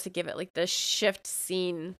cool to give it like the shift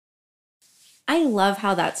scene. I love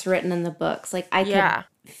how that's written in the books. Like I Yeah.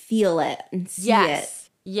 could feel it and see Yes.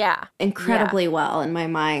 Yeah. it incredibly well in my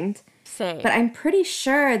mind. Same. But I'm pretty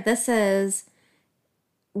sure this is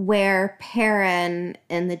where Perrin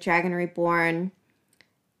in The Dragon Reborn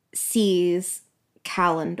sees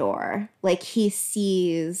Kalendor. Like he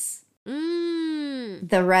sees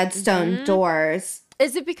the redstone doors.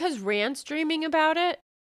 Is it because Rand's dreaming about it?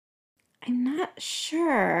 I'm not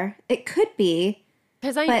sure. It could be.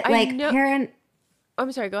 Because But I like know.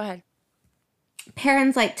 I'm sorry. Go ahead.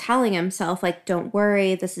 Perrin's like telling himself, like, don't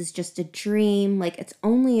worry, this is just a dream. Like, it's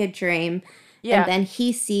only a dream. Yeah. And then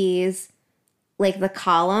he sees, like, the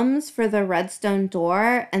columns for the redstone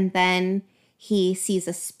door. And then he sees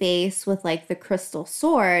a space with, like, the crystal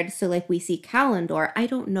sword. So, like, we see Kalendor. I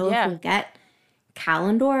don't know Yeah. if we'll get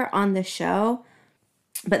Kalendor on the show.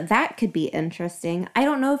 But that could be interesting. I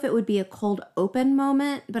don't know if it would be a cold open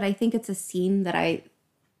moment. But I think it's a scene that I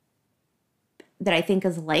think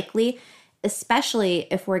is likely, especially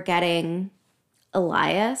if we're getting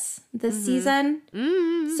Elias this season.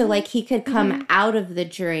 So like he could come out of the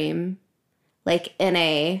dream like in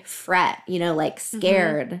a fret, you know, like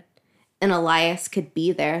scared. And Elias could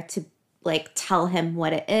be there to like tell him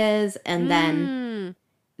what it is. And then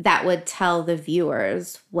that would tell the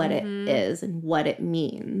viewers what it is and what it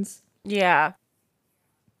means. Yeah.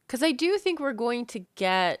 Because I do think we're going to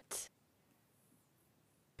get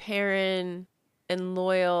Perrin and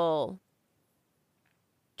Loyal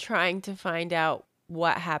trying to find out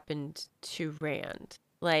what happened to Rand.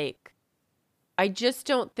 Like, I just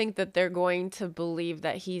don't think that they're going to believe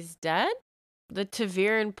that he's dead. The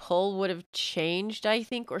Ta'Veren pull would have changed, I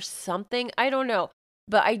think, or something. I don't know.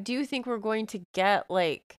 But I do think we're going to get,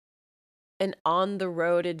 like, an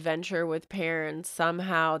on-the-road adventure with Perrin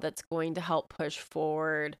somehow that's going to help push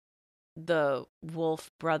forward the Wolf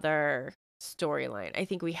brother storyline. I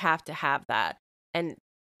think we have to have that. And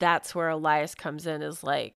that's where Elias comes in as,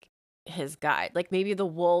 like, his guide. Like, maybe the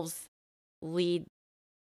wolves lead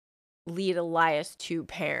Elias to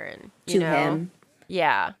Perrin. You know? Him.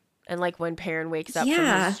 Yeah. And, like, when Perrin wakes up from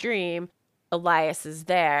Yeah. his dream, Elias is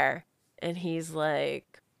there. And he's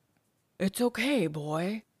like, it's okay,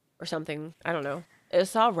 boy. Or something. I don't know.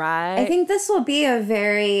 It's all right. I think this will be a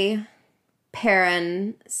very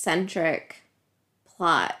Perrin-centric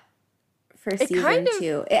plot for season kind of-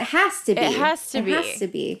 2. It has to be. It has to be. It has to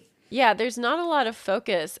be. Yeah, there's not a lot of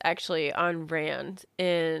focus actually on Rand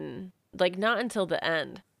in, like, not until the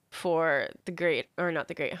end for the Great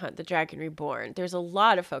Hunt, the Dragon Reborn. There's a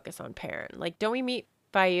lot of focus on Perrin. Like, don't we meet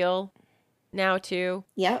Fael now too?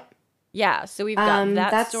 Yep. Yeah, so we've got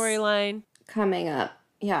that that's- storyline. Coming up.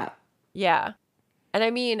 Yeah. Yeah. And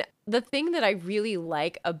I mean, the thing that I really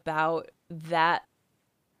like about that,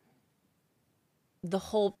 the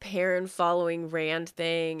whole Perrin following Rand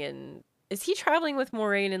thing, and is he traveling with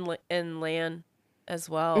Moiraine and Lan as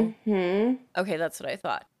well? Hmm. Okay, that's what I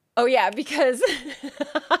thought. Oh yeah, because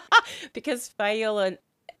because Faela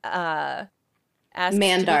asked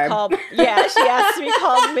Mandarb. to be called, yeah, she asked to be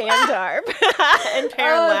called Mandarb, and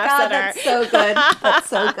Perrin laughs at her. That's so good. That's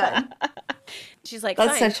so good. She's like,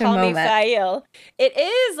 That's fine, such a call me moment. Fael. It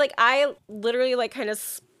is like I literally like kind of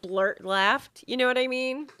splurt laughed. You know what I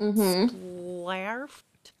mean? Splarfed.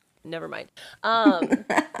 Never mind.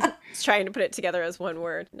 Just trying to put it together as one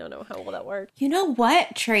word. Don't know how will that work. You know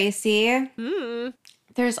what, Tracy?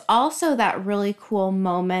 There's also that really cool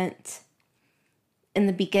moment in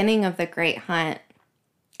the beginning of the Great Hunt.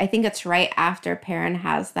 I think it's right after Perrin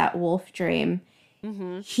has that wolf dream.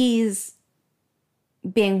 He's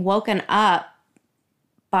being woken up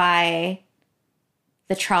by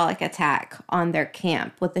the Trolloc attack on their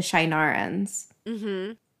camp with the Shinarans.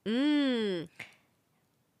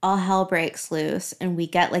 All hell breaks loose, and we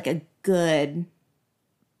get like a good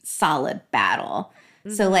solid battle.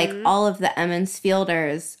 So like all of the Emmons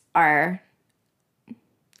Fielders are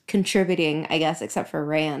contributing, I guess, except for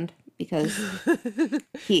Rand, because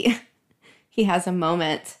he has a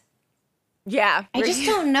moment. Yeah. I just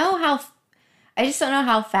don't know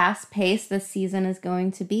how fast paced this season is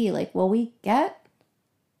going to be. Like, will we get?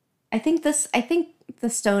 I think the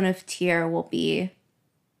Stone of Tear will be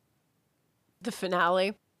the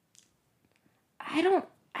finale. I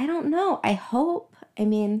don't know. I hope. I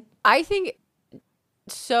mean, I think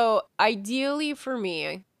so. Ideally for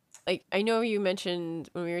me, like I know you mentioned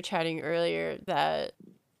when we were chatting earlier that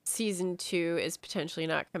season 2 is potentially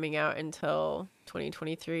not coming out until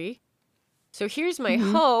 2023. So here's my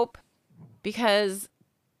hope, because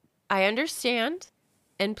I understand,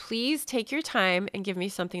 and please take your time and give me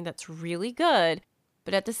something that's really good,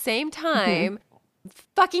 but at the same time, I'm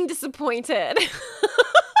fucking disappointed.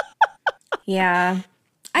 yeah.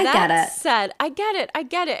 I get That it. said, I get it.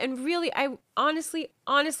 And really, I honestly,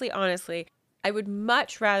 I would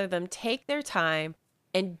much rather them take their time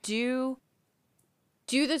and do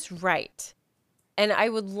this right. And I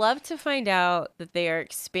would love to find out that they are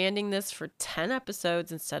expanding this for 10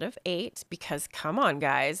 episodes instead of 8, because come on,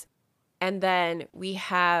 guys. And then we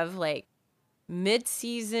have like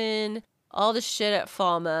mid-season, all the shit at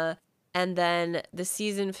Falma, and then the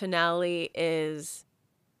season finale is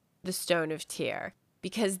the Stone of Tear,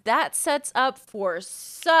 because that sets up for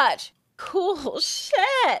such cool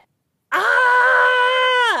shit.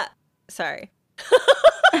 Ah! Sorry.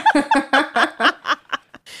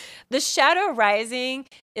 The Shadow Rising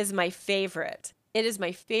is my favorite. It is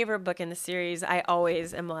my favorite book in the series. I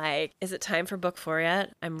always am like, is it time for book 4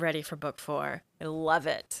 yet? I'm ready for book 4. I love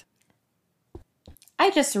it. I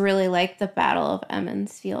just really like the Battle of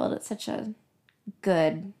Emmons Field. It's such a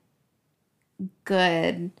good.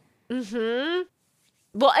 Mm-hmm.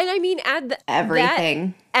 Well, and I mean, add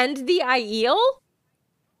Everything. And the Aiel?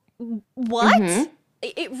 What?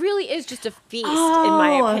 It really is just a feast, in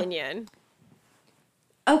my opinion.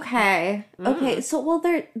 Okay. Okay. So, well,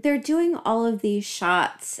 they're doing all of these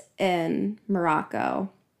shots in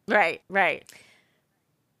Morocco. Right.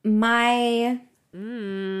 My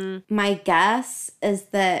guess is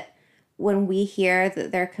that when we hear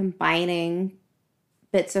that they're combining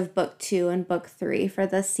bits of book 2 and book 3 for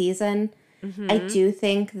this season, I do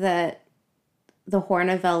think that the Horn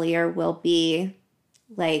of Valir will be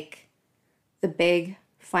like the big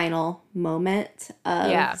final moment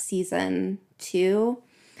of season 2.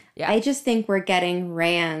 Yeah. I just think we're getting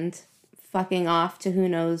Rand fucking off to who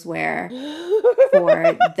knows where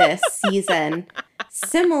for this season.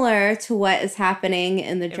 Similar to what is happening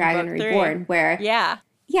in The Dragon Reborn, where yeah,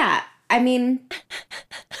 I mean,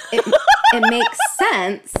 it makes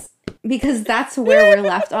sense because that's where we're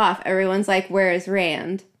left off. Everyone's like, "Where is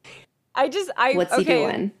Rand? What's he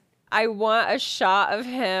doing?" I want a shot of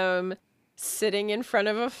him sitting in front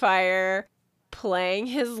of a fire, playing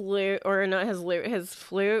his lute, or not his lute, his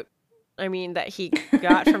flute. I mean, that he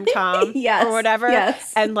got from Tom or whatever.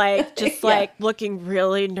 Yes. And like, just like looking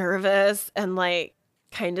really nervous and like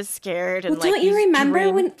kind of scared. And like, don't you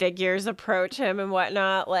remember when figures approach him and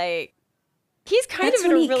whatnot? Like, he's kind of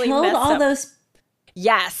in a really killed messed all up... those.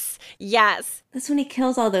 Yes. That's when he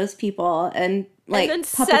kills all those people and like and then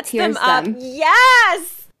puppeteers sets them up.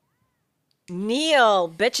 Yes. Kneel,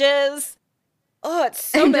 bitches. Oh, it's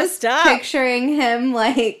so and messed just up. Picturing him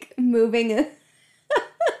like moving.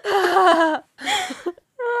 I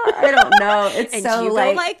don't know. It's and so you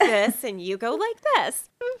like go like this, and you go like this.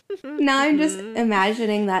 Now I'm just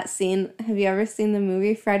imagining that scene. Have you ever seen the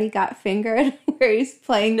movie Freddy Got Fingered, where he's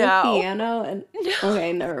playing the piano? And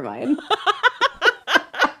okay, never mind.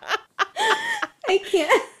 I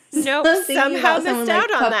can't. Nope. Somehow missed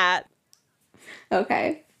out on that.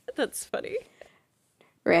 Okay. That's funny.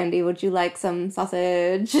 Randy, would you like some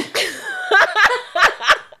sausage?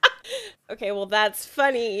 Okay, well, that's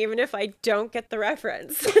funny, even if I don't get the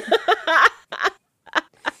reference.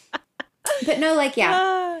 But no, like,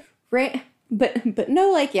 yeah. But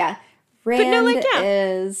no, like, yeah. Rand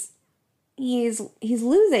is... He's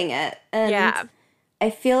losing it. And I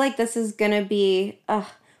feel like this is going to be...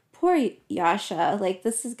 poor Yasha. Like,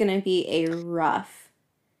 this is going to be a rough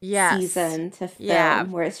season to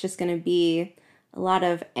film, where it's just going to be a lot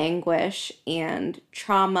of anguish and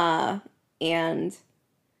trauma and...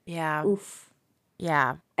 Oof.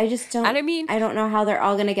 Yeah. I just don't... And I mean... I don't know how they're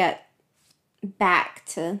all going to get back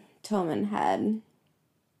to Toman Head.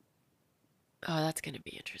 Oh, that's going to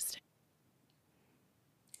be interesting.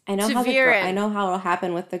 I know I know how it'll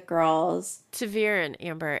happen with the girls. Ta'Veren,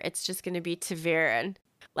 Amber. It's just going to be Ta'Veren.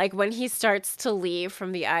 Like when he starts to leave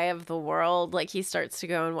from the eye of the world, like he starts to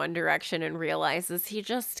go in one direction and realizes he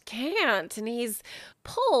just can't. And he's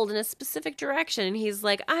pulled in a specific direction. And he's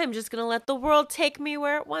like, I'm just going to let the world take me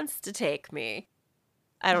where it wants to take me.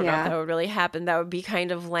 I don't know if that would really happen. That would be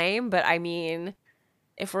kind of lame. But I mean,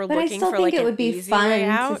 if we're looking for like an easy way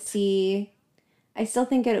out. I still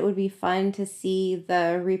think it would be fun to see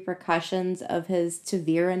the repercussions of his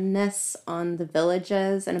ta'veren-ness on the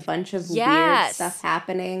villages and a bunch of weird stuff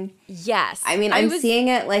happening. Yes. I mean, I'm seeing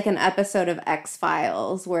it like an episode of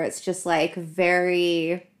X-Files where it's just like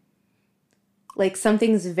very, like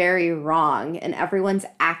something's very wrong and everyone's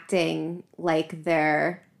acting like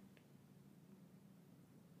they're,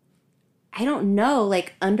 I don't know,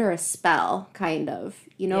 like under a spell, kind of.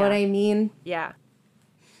 You know what I mean? Yeah.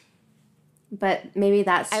 But maybe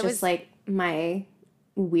that's just like my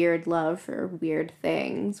weird love for weird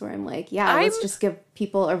things where I'm like, let's just give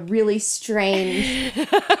people a really strange,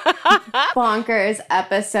 bonkers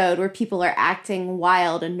episode where people are acting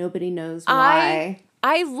wild and nobody knows why.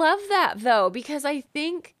 I love that though, because I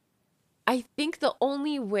think the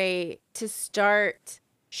only way to start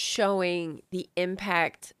showing the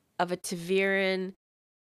impact of a ta'veren,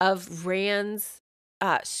 of Rand's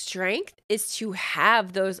strength, is to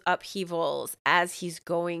have those upheavals as he's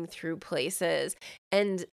going through places.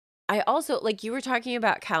 And I also, like you were talking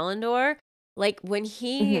about Kalendor, like when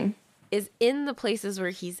he is in the places where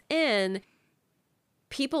he's in,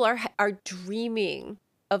 people are dreaming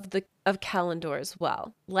of Kalendor as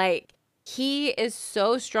well. Like he is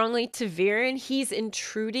so strongly ta'veren, he's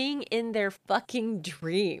intruding in their fucking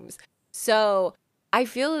dreams. So I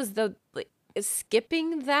feel as though like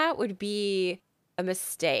skipping that would be a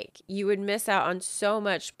mistake. You would miss out on so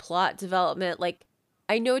much plot development. Like,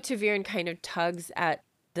 I know ta'veren kind of tugs at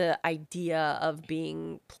the idea of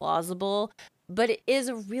being plausible, but it is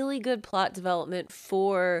a really good plot development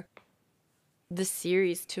for the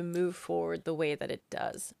series to move forward the way that it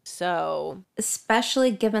does. So, especially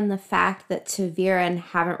given the fact that ta'veren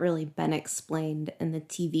haven't really been explained in the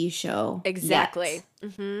TV show. Exactly.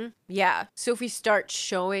 Yet. Yeah. So if we start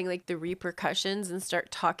showing like the repercussions and start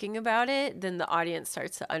talking about it, then the audience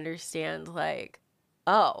starts to understand like,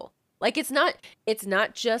 oh, like it's not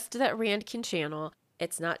just that Rand can channel.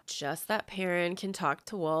 It's not just that Perrin can talk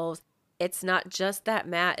to wolves. It's not just that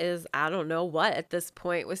Mat is, I don't know what at this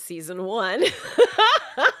point with season 1.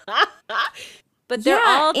 But they're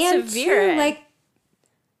all and ta'veren. Too, like,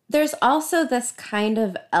 there's also this kind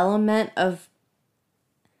of element of,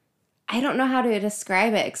 I don't know how to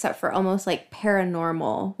describe it except for almost like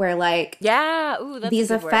paranormal, where like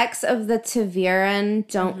these effects of the ta'veren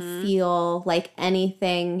don't feel like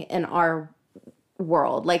anything in our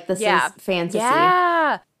world. Like this is fantasy.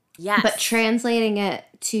 Yeah. Yes. But translating it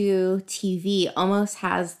to TV almost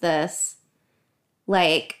has this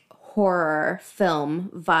like horror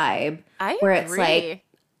film vibe where it's like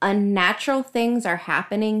unnatural things are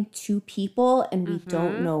happening to people and we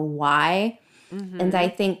don't know why. And I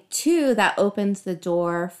think too that opens the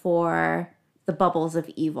door for the bubbles of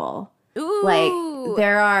evil. Ooh. Like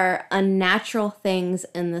there are unnatural things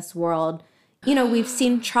in this world. You know, we've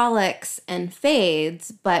seen Trollocs and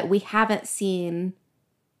Fades, but we haven't seen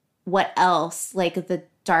what else like the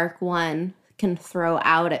Dark One can throw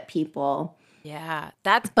out at people. Yeah,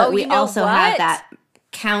 but we also have that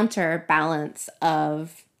counterbalance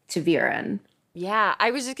of ta'veren. Yeah,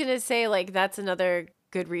 I was just gonna say like that's another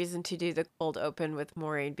good reason to do the cold open with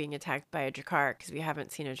Moiraine being attacked by a Drakkar, because we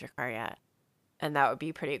haven't seen a Drakkar yet, and that would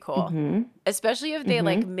be pretty cool. Especially if they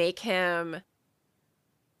like make him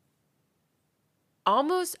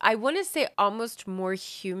almost, I want to say almost more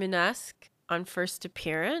human-esque on first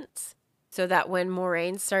appearance, so that when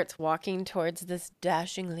Moiraine starts walking towards this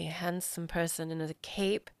dashingly handsome person in a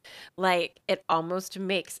cape, like it almost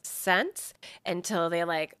makes sense until they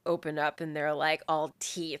like open up and they're like all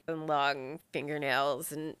teeth and long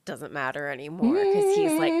fingernails and it doesn't matter anymore because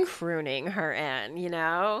he's like crooning her in, you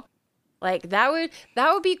know? Like that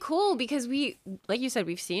would be cool, because we, like you said,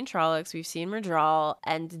 we've seen Trollocs, we've seen Myrddraal,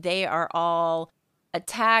 and they are all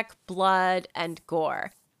attack, blood, and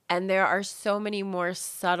gore. And there are so many more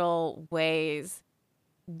subtle ways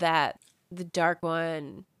that the Dark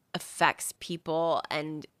One affects people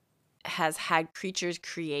and has had creatures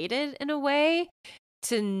created in a way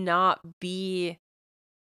to not be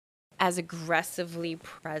as aggressively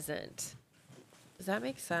present. Does that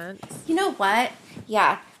make sense? You know what?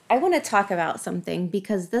 Yeah, I want to talk about something,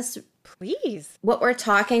 because this... Please. What we're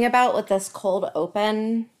talking about with this cold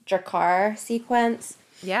open Drakkar sequence...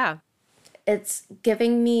 Yeah. It's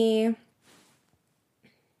giving me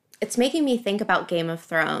it's making me think about Game of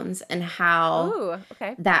Thrones and how Ooh,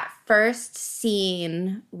 okay. that first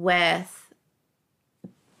scene with,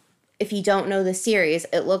 if you don't know the series,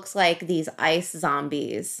 it looks like these ice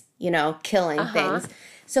zombies, killing things.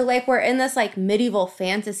 So, like, we're in this, like, medieval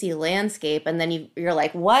fantasy landscape, and then you're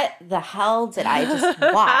like, what the hell did I just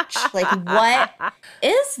watch? Like, what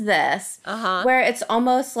is this? Where it's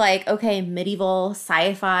almost like, okay, medieval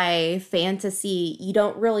sci-fi fantasy, you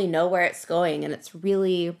don't really know where it's going, and it's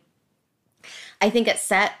really, I think it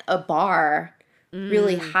set a bar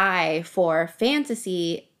really high for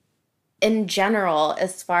fantasy in general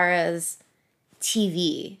as far as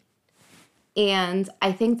TV. And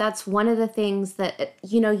I think that's one of the things that,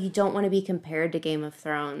 you don't want to be compared to Game of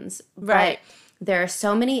Thrones. Right. But there are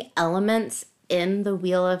so many elements in the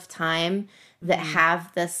Wheel of Time that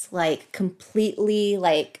have this, like, completely,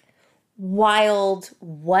 like, wild,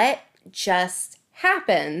 what just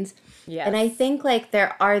happened? Yes. And I think, like,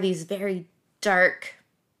 there are these very dark,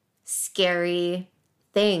 scary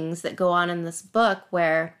things that go on in this book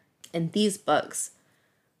in these books,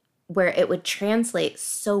 where it would translate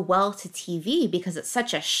so well to TV because it's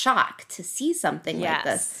such a shock to see something like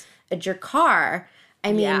this. A Drakkar.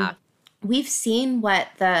 I mean, we've seen what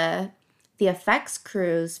the effects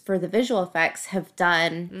crews for the visual effects have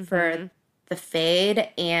done for the Fade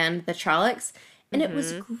and the Trollocs, and it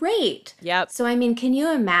was great. Yep. So, I mean, can you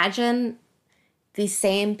imagine these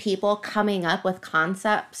same people coming up with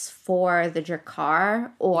concepts for the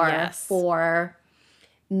Drakkar or for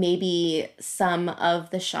maybe some of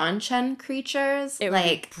the Shan-Chen creatures? It would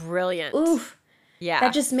be brilliant. Oof. Yeah.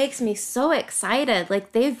 That just makes me so excited.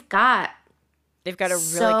 Like, they've got a really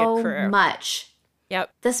good crew. So much.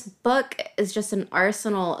 Yep. This book is just an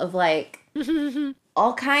arsenal of, like,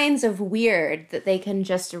 all kinds of weird that they can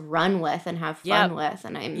just run with and have fun with.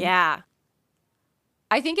 And Yeah.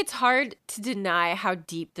 I think it's hard to deny how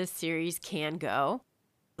deep this series can go.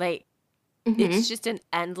 Like, it's just an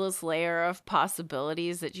endless layer of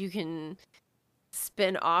possibilities that you can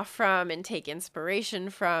spin off from and take inspiration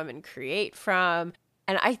from and create from.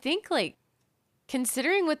 And I think, like,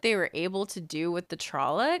 considering what they were able to do with the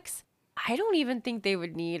Trollocs, I don't even think they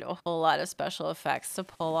would need a whole lot of special effects to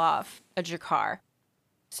pull off a Drakkar.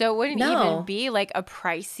 So it wouldn't even be like a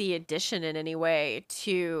pricey addition in any way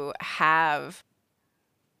to have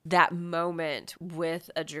that moment with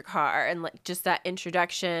a Drakkar and, like, just that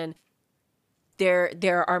introduction.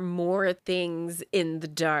 There are more things in the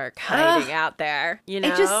dark hiding out there,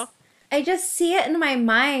 I just see it in my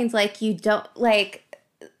mind, like, you don't, like,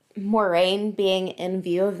 Moraine being in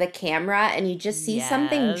view of the camera, and you just see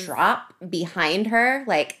something drop behind her,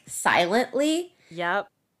 like, silently. Yep.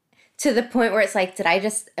 To the point where it's like, did I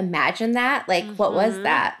just imagine that? Like, what was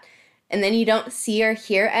that? And then you don't see or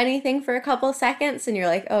hear anything for a couple seconds, and you're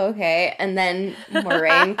like, oh, okay. And then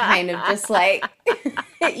Moraine kind of just, like,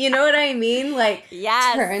 you know what I mean? Like,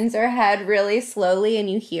 turns her head really slowly, and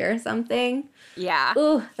you hear something. Yeah.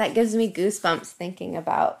 Ooh, that gives me goosebumps thinking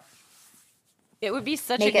about. It would be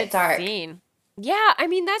such a good scene. Yeah, I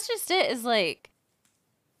mean, that's just it, is, like,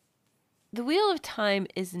 The Wheel of Time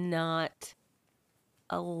is not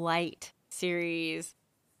a light series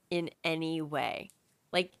in any way.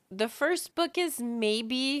 Like, the first book is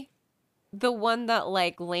maybe the one that,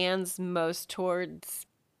 like, lands most towards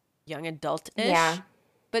young adult-ish. Yeah.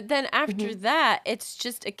 But then after that, it's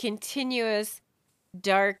just a continuous,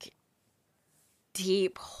 dark,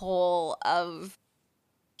 deep hole of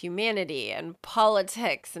humanity and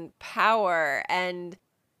politics and power and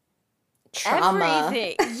trauma.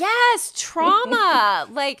 Everything. Yes, trauma.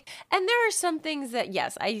 Like, and there are some things that,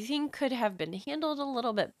 yes, I think could have been handled a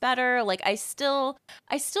little bit better. Like, I still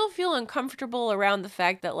feel uncomfortable around the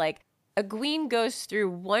fact that, like, Egwene goes through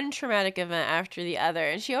one traumatic event after the other,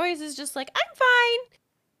 and she always is just like, I'm fine.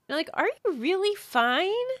 And I'm like, are you really fine?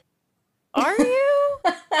 Are you?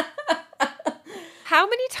 How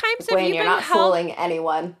many times have you you're been not held? fooling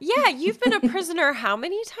anyone. Yeah, you've been a prisoner how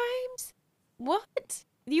many times? What?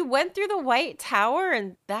 You went through the White Tower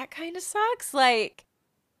and that kind of sucks? Like,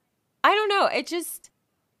 I don't know. It just,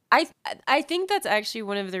 I think that's actually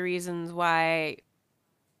one of the reasons why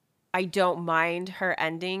I don't mind her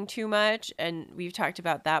ending too much. And we've talked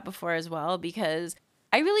about that before as well, because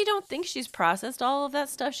I really don't think she's processed all of that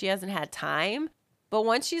stuff. She hasn't had time. But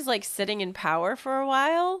once she's, like, sitting in power for a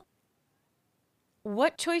while,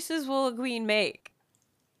 what choices will Egwene make?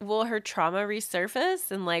 Will her trauma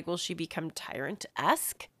resurface and, like, will she become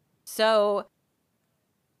tyrant-esque? So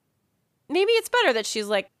maybe it's better that she's,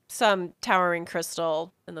 like, some towering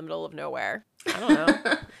crystal in the middle of nowhere. I don't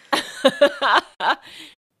know.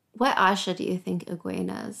 What Asha do you think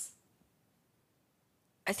Egwene is?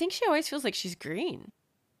 I think she always feels like she's green.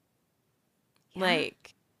 Yeah.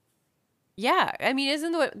 Like, yeah. I mean,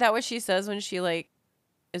 isn't that what she says when she, like,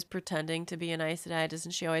 is pretending to be an Aes Sedai?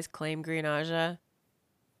 Doesn't she always claim Green Aja?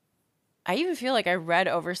 I even feel like I read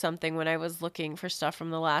over something when I was looking for stuff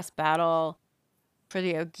from the last battle for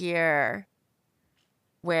the Ogier,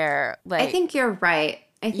 where, I like, think you're right.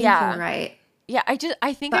 I think you're yeah. right. Yeah, I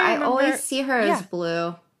think But I I remember. always see her as Yeah.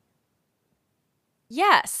 blue.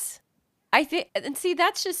 Yes. I think, and see,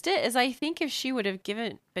 that's just it, is I think if she would have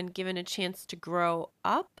been given a chance to grow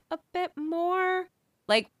up a bit more,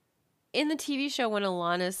 like in the TV show when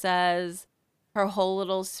Alana says her whole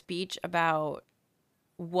little speech about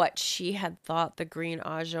what she had thought the Green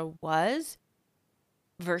Aja was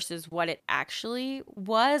versus what it actually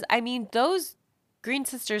was. I mean, those Green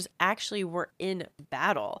Sisters actually were in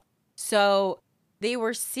battle. So they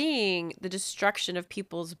were seeing the destruction of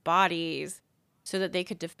people's bodies so that they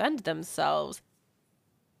could defend themselves.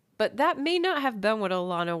 But that may not have been what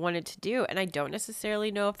Alana wanted to do. And I don't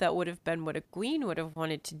necessarily know if that would have been what Egwene would have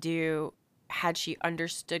wanted to do had she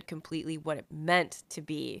understood completely what it meant to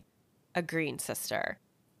be a Green Sister.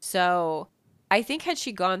 So I think had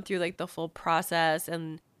she gone through like the full process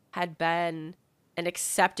and had been and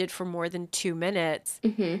accepted for more than 2 minutes,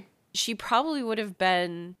 Mm-hmm. she probably would have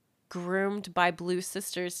been groomed by Blue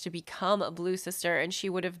Sisters to become a Blue Sister, and she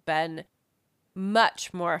would have been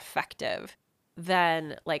much more effective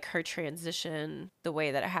than like her transition the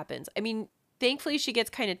way that it happens. I mean, thankfully she gets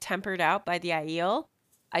kind of tempered out by the Aiel.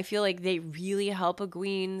 I feel like they really help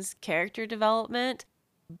Egwene's character development,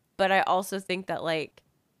 but I also think that like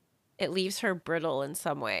it leaves her brittle in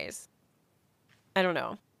some ways. I don't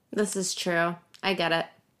know. This is true. I get it.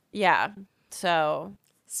 Yeah. So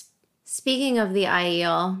Speaking of the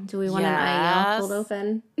IEL, do we want an IEL pulled Yes.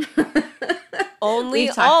 open? only We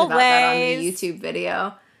talked about that on the always. YouTube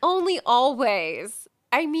video. Only always.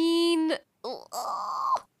 I mean,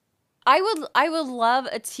 I would love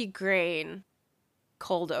a Tigraine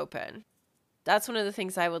cold open. That's one of the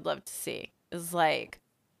things I would love to see. Is like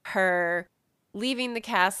her leaving the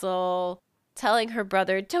castle, telling her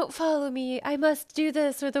brother, "Don't follow me. I must do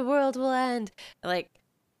this or the world will end." Like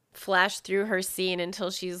flash through her scene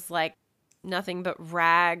until she's like nothing but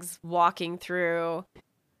rags walking through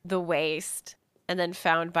the waste, and then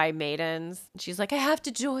found by maidens. She's like, "I have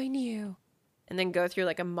to join you." And then go through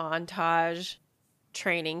like a montage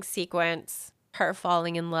training sequence, her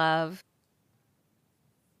falling in love.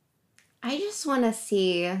 I just want to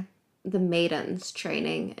see the maidens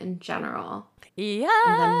training in general. Yes.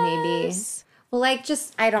 And then maybe, well, like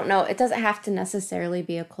just, I don't know. It doesn't have to necessarily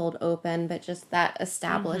be a cold open, but just that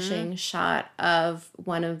establishing shot of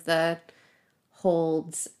one of the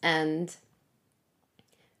holds and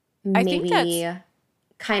I think maybe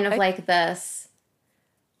kind of like this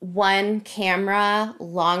one camera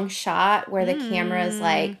long shot where the camera is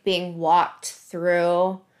like being walked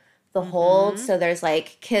through the hold. So there's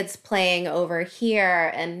like kids playing over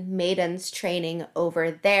here and maidens training over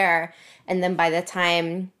there. And then by the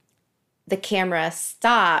time the camera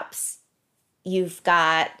stops, you've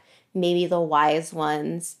got maybe the wise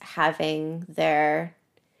ones having their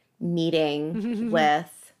meeting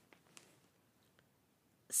with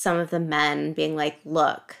some of the men being like,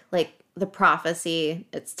 look, like the prophecy,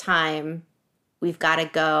 it's time. We've got to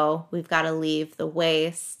go. We've got to leave the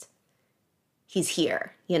waste. He's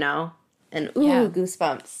here, you know? And ooh, Yeah.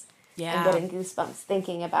 goosebumps. Yeah. I'm getting goosebumps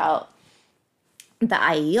thinking about the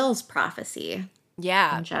Aiel's prophecy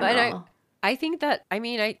Yeah. in But general. I think that, I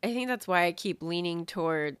mean, I think that's why I keep leaning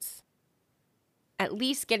towards at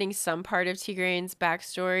least getting some part of Tigraine's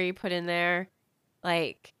backstory put in there.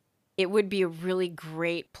 Like, it would be a really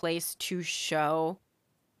great place to show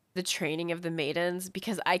the training of the maidens,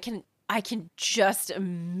 because I can just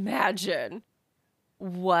imagine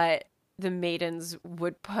what the maidens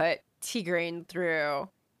would put Tigraine through.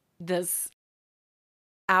 This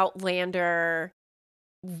outlander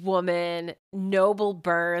woman, noble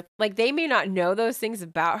birth. Like, they may not know those things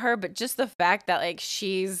about her, but just the fact that like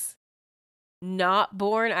she's not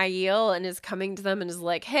born Aiel and is coming to them and is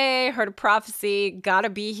like, "Hey, heard a prophecy, gotta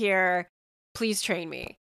be here, please train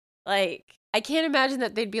me." Like, I can't imagine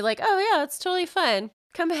that they'd be like, "Oh yeah, it's totally fine,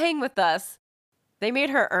 come hang with us." They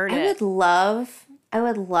made her earn I it.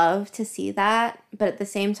 would love to see that, but at the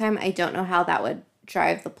same time, I don't know how that would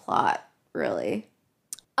drive the plot, really.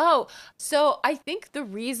 Oh, so I think the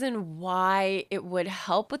reason why it would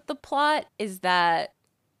help with the plot is that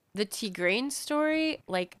the Tigraine story,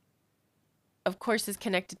 like, of course, is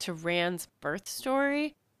connected to Rand's birth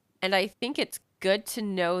story. And I think it's good to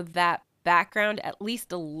know that background at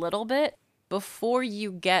least a little bit before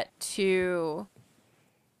you get to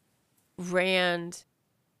Rand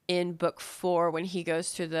in book 4 when he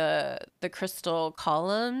goes through the crystal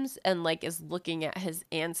columns and like is looking at his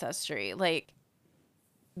ancestry. Like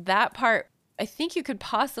that part, I think you could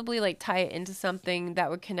possibly like tie it into something that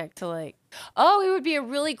would connect to like, oh, it would be a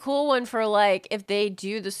really cool one for like if they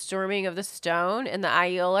do the storming of the stone and the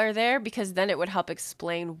Aiel are there, because then it would help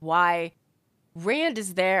explain why Rand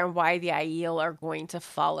is there and why the Aiel are going to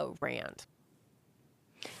follow Rand.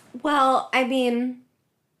 Well, I mean,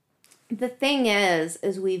 the thing is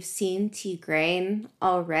we've seen Tigraine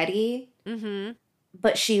already,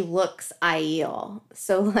 but she looks Aiel.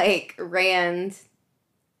 So, like, Rand,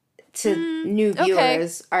 to new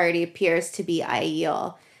viewers, already appears to be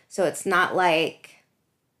Aiel. So it's not like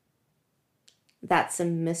that's a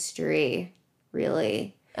mystery,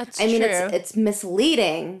 really. That's I mean, true. it's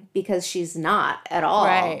misleading because she's not at all.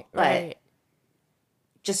 Right, but right.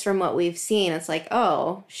 just from what we've seen, it's like,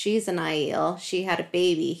 oh, she's an Aiel. She had a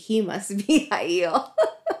baby. He must be Aiel.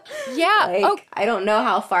 Yeah. I don't know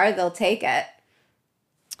how far they'll take it.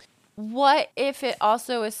 What if it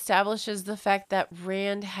also establishes the fact that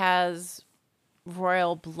Rand has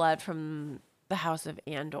royal blood from the House of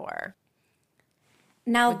Andor?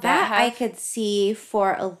 Now Would that that I have- could see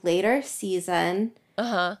for a later season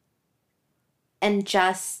Uh-huh. and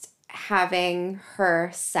just having her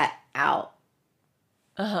set out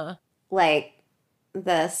Uh-huh. like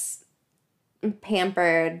this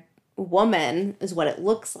pampered woman is what it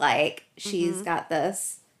looks like. She's got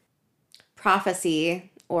this prophecy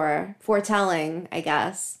or foretelling, I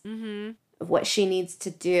guess, of what she needs to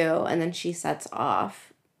do, and then she sets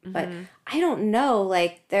off. But I don't know,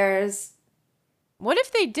 like there's What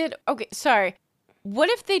if they did... Okay, sorry. What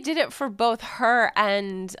if they did it for both her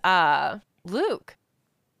and Luke?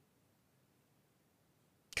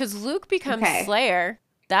 Because Luke becomes Okay. Slayer.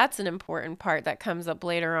 That's an important part that comes up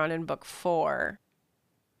later on in book 4.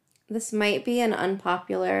 this might be an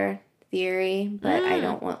unpopular theory, but I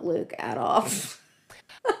don't want Luke at all.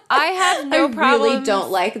 I have no I problem. really don't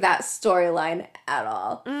like that storyline at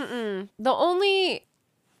all. The only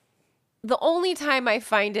time I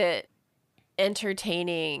find it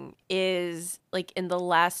entertaining is like in the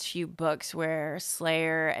last few books where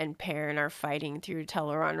Slayer and Perrin are fighting through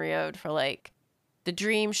Tel'aran'rhiod for like the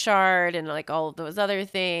Dream Shard and like all of those other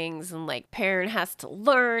things, and like Perrin has to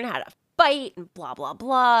learn how to fight and blah blah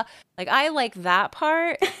blah. Like I like that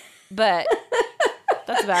part, but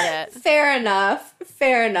that's about it. Fair enough.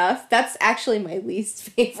 Fair enough. That's actually my least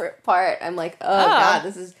favorite part. I'm like, oh God,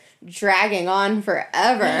 this is dragging on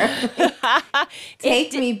forever.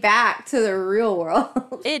 Take me back to the real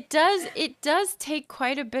world. It does take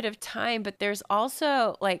quite a bit of time, but there's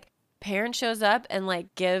also like Perrin shows up and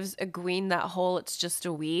like gives Egwene that whole "it's just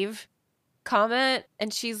a weave" comment,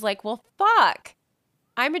 and she's like, well, fuck,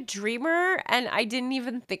 I'm a dreamer and I didn't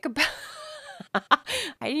even think about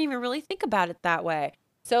I didn't even really think about it that way.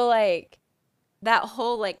 So like that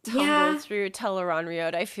whole like tumble Yeah. through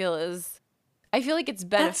Tel'aran'rhiod I feel like it's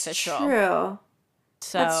beneficial. That's true.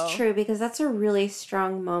 So That's true because that's a really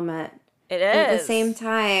strong moment. it And at is. the same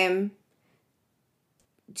time,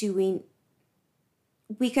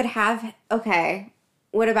 we could have, okay,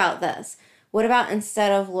 what about this? What about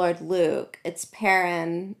instead of Lord Luke, it's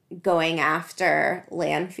Perrin going after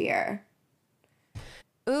Lanfear?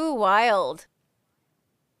 Ooh, wild.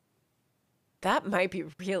 That might be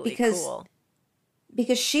really Because- cool.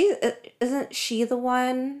 Because isn't she the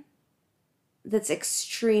one that's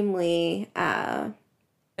extremely,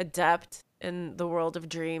 Adept in the world of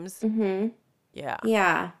dreams. Yeah.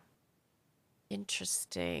 yeah.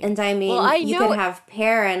 Interesting. And I mean, Well, I you know- could have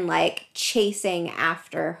Perrin like chasing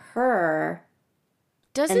after her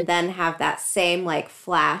Does and it? then have that same like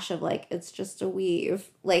flash of like, it's just a weave,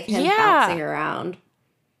 like him Yeah. bouncing around.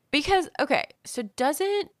 Because okay, so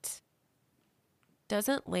doesn't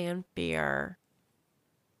Lanfear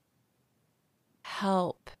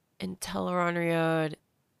help in Tel'aran'rhiod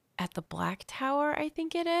at the Black Tower? I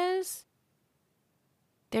think it is.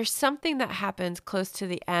 There's something that happens close to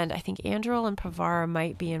the end. I think Andral and Pavara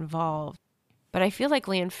might be involved, but I feel like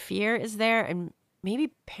Lanfear is there, and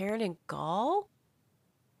maybe Perrin and Gaul.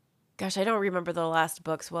 Gosh, I don't remember the last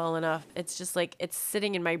books well enough. It's just like it's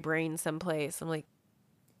sitting in my brain someplace. I'm like,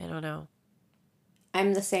 I don't know.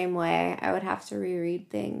 I'm the same way. I would have to reread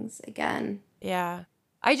things again. Yeah.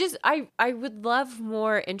 I would love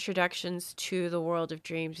more introductions to the world of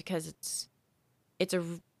dreams because it's a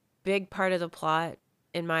big part of the plot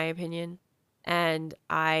in my opinion, and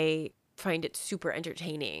I find it super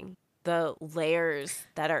entertaining, the layers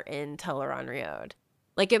that are in Tel'aran'rhiod.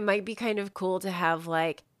 Like it might be kind of cool to have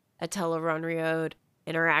like a Tel'aran'rhiod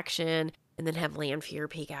interaction and then have Lanfear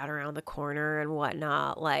peek out around the corner and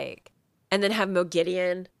whatnot, like, and then have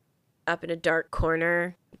Mogideon up in a dark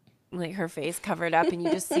corner, like her face covered up, and you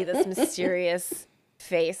just see this mysterious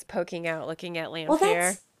face poking out, looking at Well,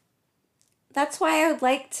 Lanfear. that's why I would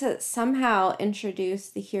like to somehow introduce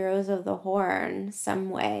the Heroes of the Horn some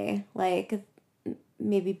way. Like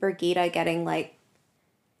maybe Birgitta getting like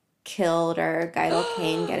killed or Geidel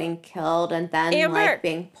Kane getting killed and then Amber! like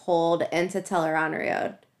being pulled into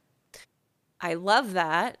Tel'aran'rhiod. I love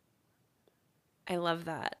that. I love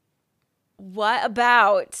that. What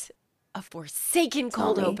about a Forsaken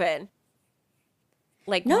cold me. open?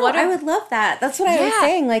 Like, No, what I would love that. That's what I was Yeah.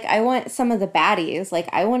 saying. Like, I want some of the baddies. Like,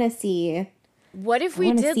 I want to see. What if I we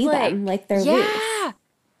want to did see like them. Like, they're loose. yeah.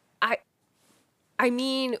 I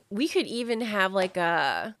mean, we could even have like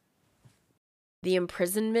the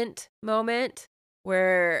imprisonment moment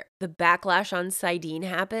where the backlash on Sidene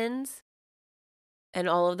happens and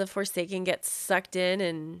all of the Forsaken get sucked in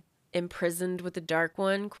and imprisoned with the Dark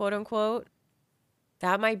One, quote unquote.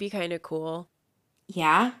 That might be kind of cool.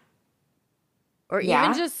 Yeah. Or Yeah.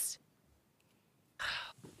 even just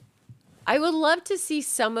I would love to see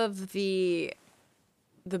some of the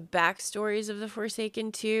backstories of the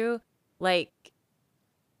Forsaken too. Like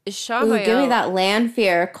Ishamael. Ooh, give me that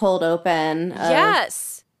Lanfear cold open. Of,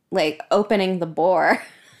 Yes. Like, opening the bore.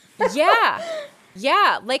 Yeah.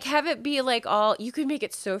 Yeah. Like have it be like all you could make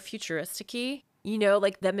it so futuristic-y, you know,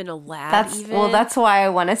 like them in a lab even. That's why I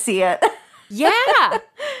want to see it. Yeah.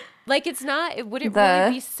 Like it wouldn't The-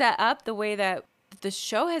 really be set up the way that the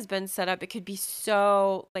show has been set up. It could be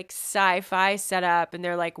so like sci-fi set up and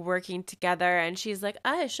they're like working together and she's like,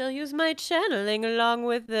 I shall use my channeling along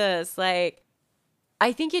with this. Like,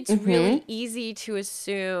 I think it's really easy to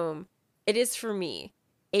assume, it is for me,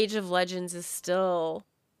 Age of Legends is still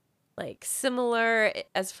like similar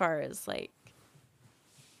as far as like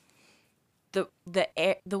the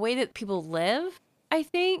way that people live, I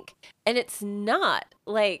think. And it's not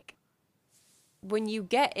like when you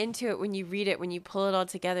get into it, when you read it, when you pull it all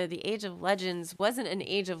together, the Age of Legends wasn't an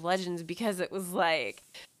Age of Legends because it was like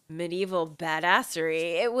medieval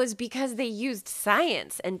badassery. It was because they used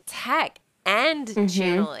science and tech and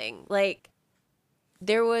channeling. Like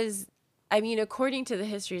there was, I mean, according to the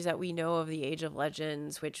histories that we know of the Age of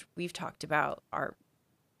Legends, which we've talked about are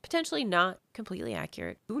potentially not completely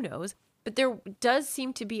accurate, who knows? But there does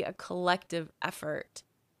seem to be a collective effort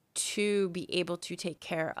to be able to take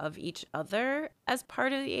care of each other as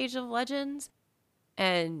part of the Age of Legends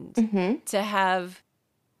and to have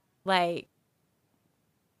like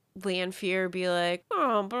Lanfear be like,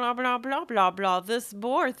 oh, blah, blah, blah, blah, blah, this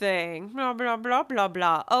boar thing, blah, blah, blah, blah,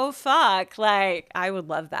 blah. Oh, fuck. Like, I would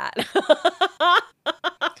love that.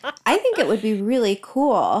 I think it would be really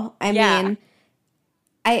cool. I mean,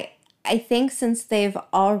 I think since they've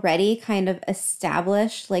already kind of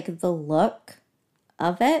established like the look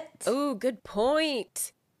of it, Oh, good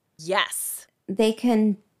point. Yes. they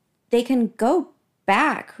can go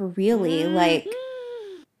back really like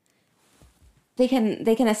they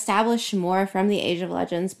can establish more from the Age of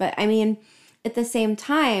Legends, but I mean at the same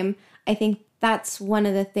time I think that's one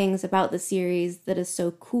of the things about the series that is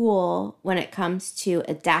so cool when it comes to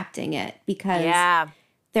adapting it, because Yeah.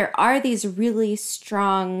 there are these really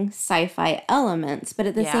strong sci-fi elements, but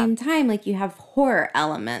at the Yeah. same time like you have horror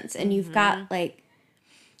elements and you've got like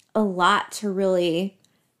a lot to really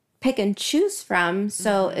pick and choose from.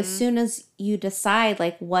 So as soon as you decide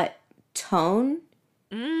like what tone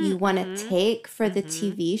you want to take for the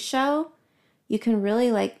TV show, you can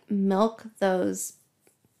really like milk those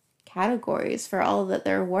categories for all that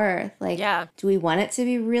they're worth. Like, Yeah. do we want it to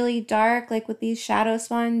be really dark like with these Shadow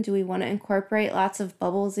Spawn? Do we want to incorporate lots of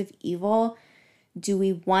bubbles of evil? Do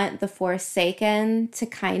we want the Forsaken to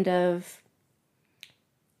kind of,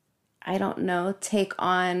 I don't know, take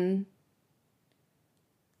on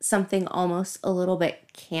something almost a little bit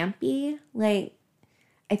campy? Like,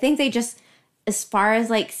 I think they just, as far as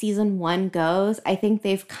like season 1 goes, I think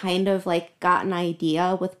they've kind of like got an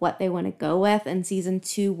idea with what they want to go with, and season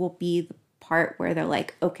 2 will be the part where they're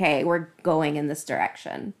like, okay, we're going in this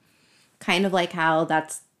direction. Kind of like how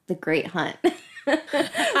that's the Great Hunt.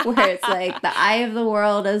 Where it's like the Eye of the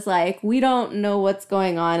World is like, we don't know what's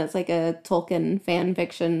going on. It's like a Tolkien fan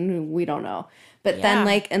fiction. We don't know. But Yeah. then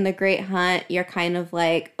like in the Great Hunt, you're kind of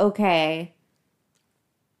like, okay,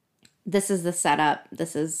 this is the setup.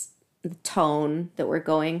 This is the tone that we're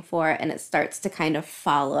going for. And it starts to kind of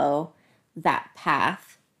follow that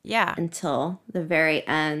path Yeah. until the very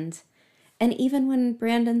end. And even when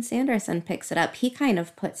Brandon Sanderson picks it up, he kind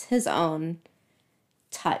of puts his own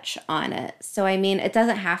touch on it. So, I mean, it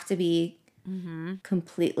doesn't have to be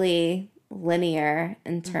completely linear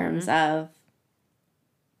in terms of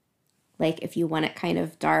like if you want it kind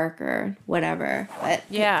of dark or whatever. But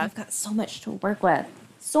Yeah. they've got so much to work with.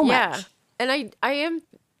 So much. And I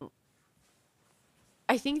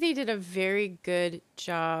think they did a very good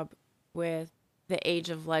job with the Age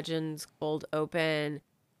of Legends cold open,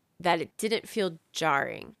 that it didn't feel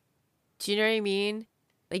jarring. Do you know what I mean?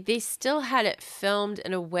 Like they still had it filmed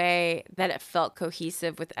in a way that it felt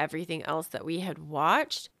cohesive with everything else that we had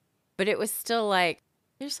watched, but it was still like,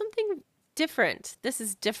 there's something different. This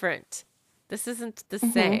is different. This isn't the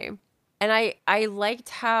same. And I liked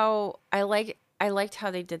how I liked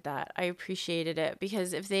how they did that. I appreciated it,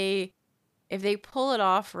 because if they pull it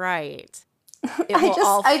off right, it will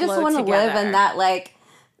all I just flow want to live together. in that like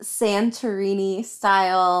Santorini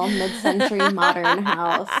style mid-century modern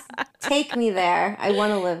house. Take me there. I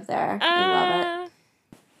want to live there. I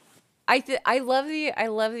love it. I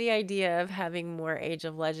love the idea of having more Age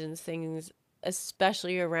of Legends things,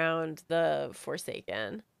 especially around the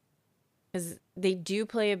Forsaken, because they do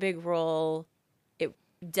play a big role. It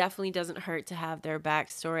definitely doesn't hurt to have their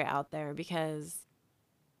backstory out there, because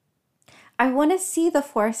I want to see the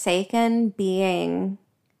Forsaken being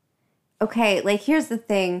okay. Like, here's the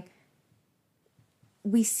thing.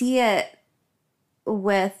 We see it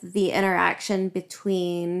with the interaction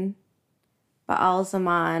between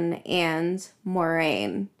Baalzamon and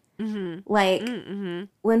Moraine. Like,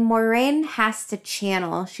 when Moraine has to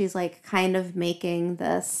channel, she's like kind of making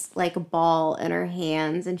this like ball in her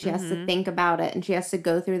hands, and she has to think about it, and she has to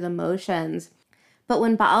go through the motions. But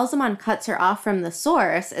when Baalzamon cuts her off from the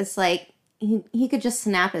source, it's like he could just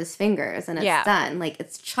snap his fingers and it's done. Like,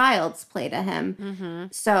 it's child's play to him.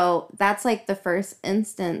 So that's like the first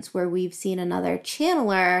instance where we've seen another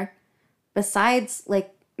channeler besides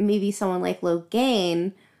like maybe someone like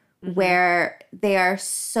Logain, where they are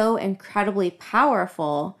so incredibly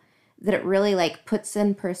powerful that it really like puts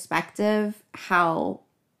in perspective how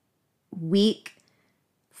weak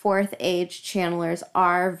fourth age channelers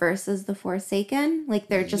are versus the Forsaken. Like,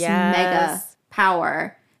 they're just mega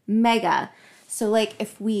power. Mega. So like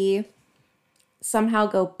if we somehow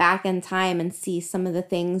go back in time and see some of the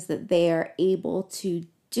things that they are able to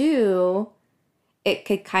do, it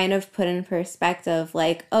could kind of put in perspective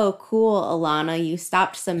like, oh, cool, Alana, you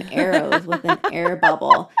stopped some arrows with an air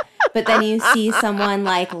bubble. But then you see someone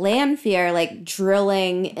like Lanfear like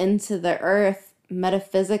drilling into the earth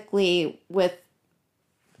metaphysically with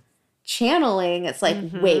channeling. It's like,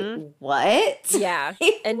 wait, what? Yeah.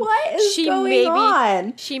 And what is going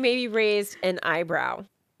on? She maybe raised an eyebrow,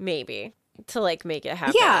 maybe, to like make it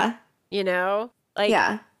happen. Yeah. You know?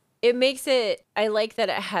 Like, it makes it, I like that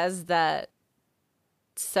it has that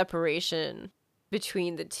separation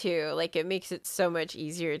between the two. Like, it makes it so much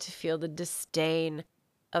easier to feel the disdain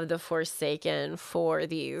of the Forsaken for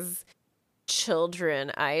these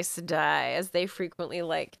children Aes Sedai, as they frequently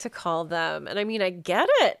like to call them. And I mean, I get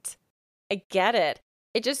it.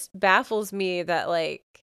 It just baffles me that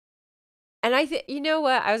like, and you know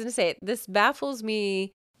what? I was going to say, this baffles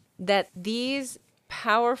me that these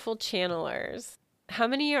powerful channelers, how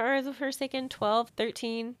many are the Forsaken? 12,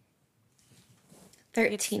 13?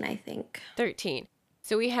 13, I think. 13.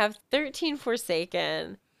 So we have 13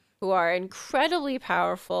 Forsaken who are incredibly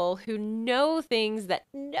powerful, who know things that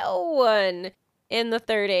no one in the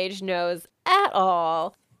Third Age knows at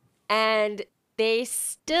all. And they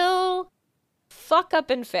still fuck up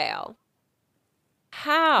and fail.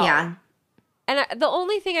 How? Yeah. And the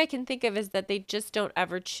only thing I can think of is that they just don't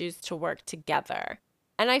ever choose to work together.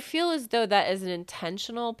 And I feel as though that is an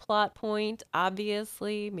intentional plot point,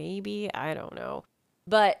 obviously, maybe, I don't know.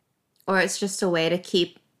 But or it's just a way to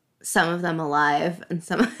keep some of them alive and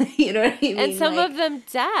some, you know what I mean? And some like, of them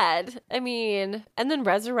dead. I mean, and then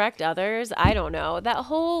resurrect others. I don't know. That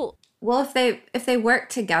whole... Well, if they work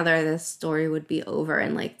together, this story would be over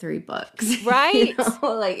in like 3 books. Right? You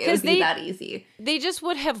know? Like, it would be that easy. They just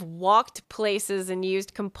would have walked places and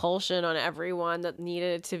used compulsion on everyone that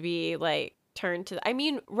needed to be like turned to... I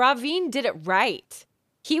mean, Ravine did it right.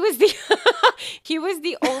 He was the he was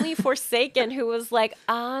the only Forsaken who was like,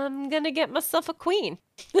 I'm gonna get myself a queen.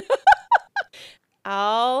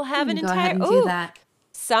 I'll have an entire... Go ahead and do that.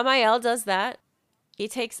 Samael does that. He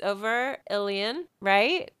takes over Ilion,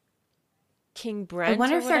 right? King Brent. I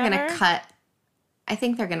wonder if they're whatever. gonna cut. I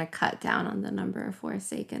think they're gonna cut down on the number of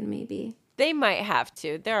Forsaken. Maybe they might have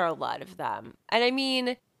to. There are a lot of them, and I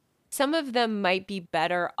mean, some of them might be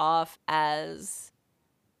better off as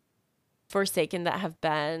Forsaken that have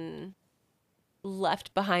been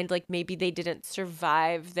left behind. Like maybe they didn't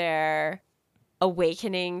survive their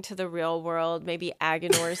awakening to the real world. Maybe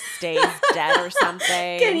Agenor stays dead or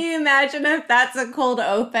something. Can you imagine if that's a cold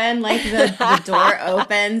open? Like the door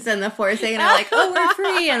opens and the Forsaken are like, oh, we're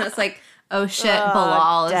free. And it's like, Oh shit, Oh,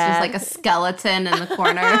 Bilal is just dead. like a skeleton in the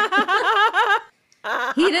corner.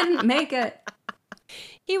 He didn't make it.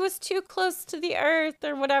 He was too close to the earth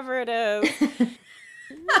or whatever it is.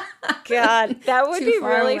 God, that would Too be far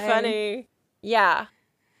really away. funny. Yeah.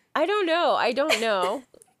 I don't know.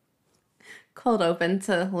 Cold open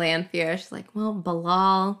to Lanfear. She's like, well,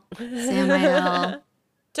 Bilal, Samael.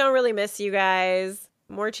 Don't really miss you guys.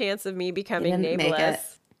 More chance of me becoming didn't make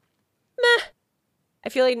nameless. Meh. I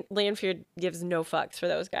feel like Lanfear gives no fucks for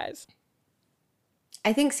those guys.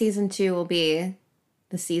 I think season 2 will be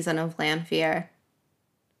the season of Lanfear.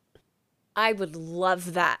 I would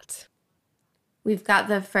love that. We've got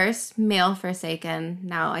the first male Forsaken.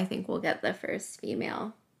 Now I think we'll get the first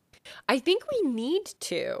female. I think we need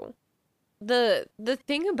to. The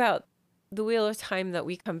thing about the Wheel of Time that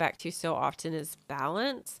we come back to so often is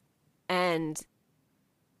balance. And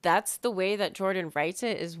that's the way that Jordan writes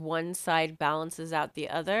it, is one side balances out the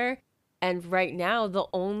other. And right now the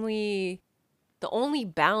only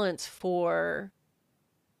balance for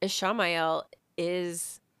Ishamael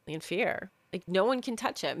is Lanfear. Like, no one can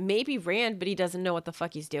touch him. Maybe Rand, but he doesn't know what the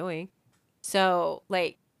fuck he's doing. So,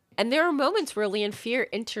 like, and there are moments where Lanfear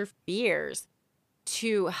interferes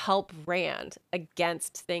to help Rand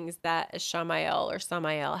against things that Ishamael or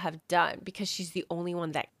Samael have done, because she's the only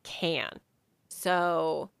one that can.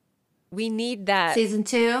 So we need that. Season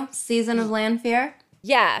 2, season of Lanfear.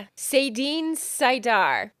 Yeah, Saidin,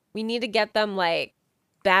 Saidar. We need to get them, like,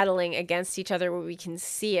 battling against each other where we can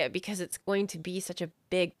see it, because it's going to be such a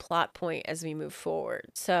big plot point as we move forward.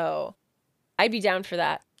 So I'd be down for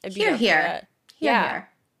that. I'd be Here, down for here. that. Here, Yeah. here.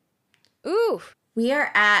 Ooh, We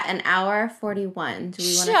are at an hour 41. Do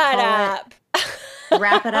we want to shut call up. it?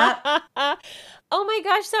 Wrap it up? Oh my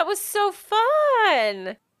gosh, that was so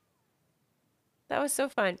fun. That was so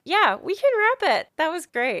fun. Yeah, we can wrap it. That was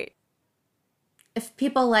great. If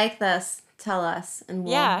people like this, tell us, and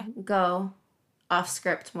we'll Yeah. go off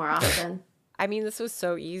script more often. I mean, this was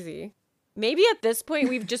so easy. Maybe at this point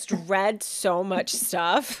we've just read so much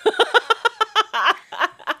stuff.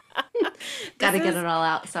 Got to This get is- it all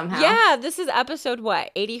out somehow. Yeah, this is episode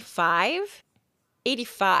what? 85?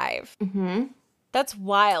 85. Mm-hmm. That's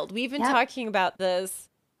wild. We've been Yep. talking about this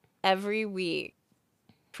every week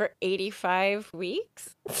for 85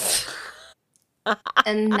 weeks.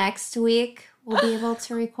 And next week, we'll be able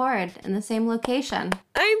to record in the same location.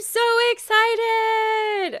 I'm so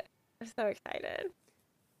excited. I'm so excited.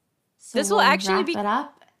 So This will we'll actually wrap be- it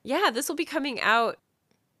up. Yeah, this will be coming out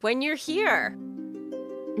when you're here.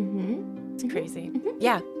 Mm-hmm. It's crazy.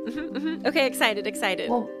 Yeah. Okay, excited.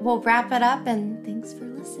 We'll wrap it up, and thanks for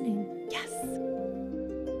listening. Yes.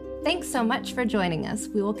 Thanks so much for joining us.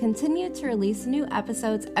 We will continue to release new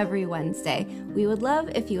episodes every Wednesday. We would love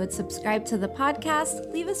if you would subscribe to the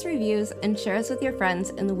podcast, leave us reviews, and share us with your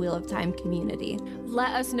friends in the Wheel of Time community.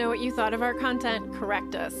 Let us know what you thought of our content,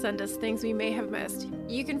 correct us, send us things we may have missed.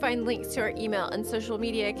 You can find links to our email and social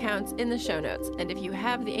media accounts in the show notes. And if you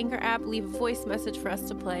have the Anchor app, leave a voice message for us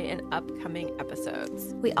to play in upcoming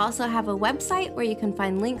episodes. We also have a website where you can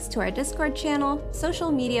find links to our Discord channel,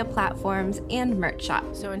 social media platforms, and merch shop.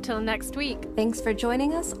 So until next week. Thanks for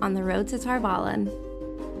joining us on the road to Tarvalin.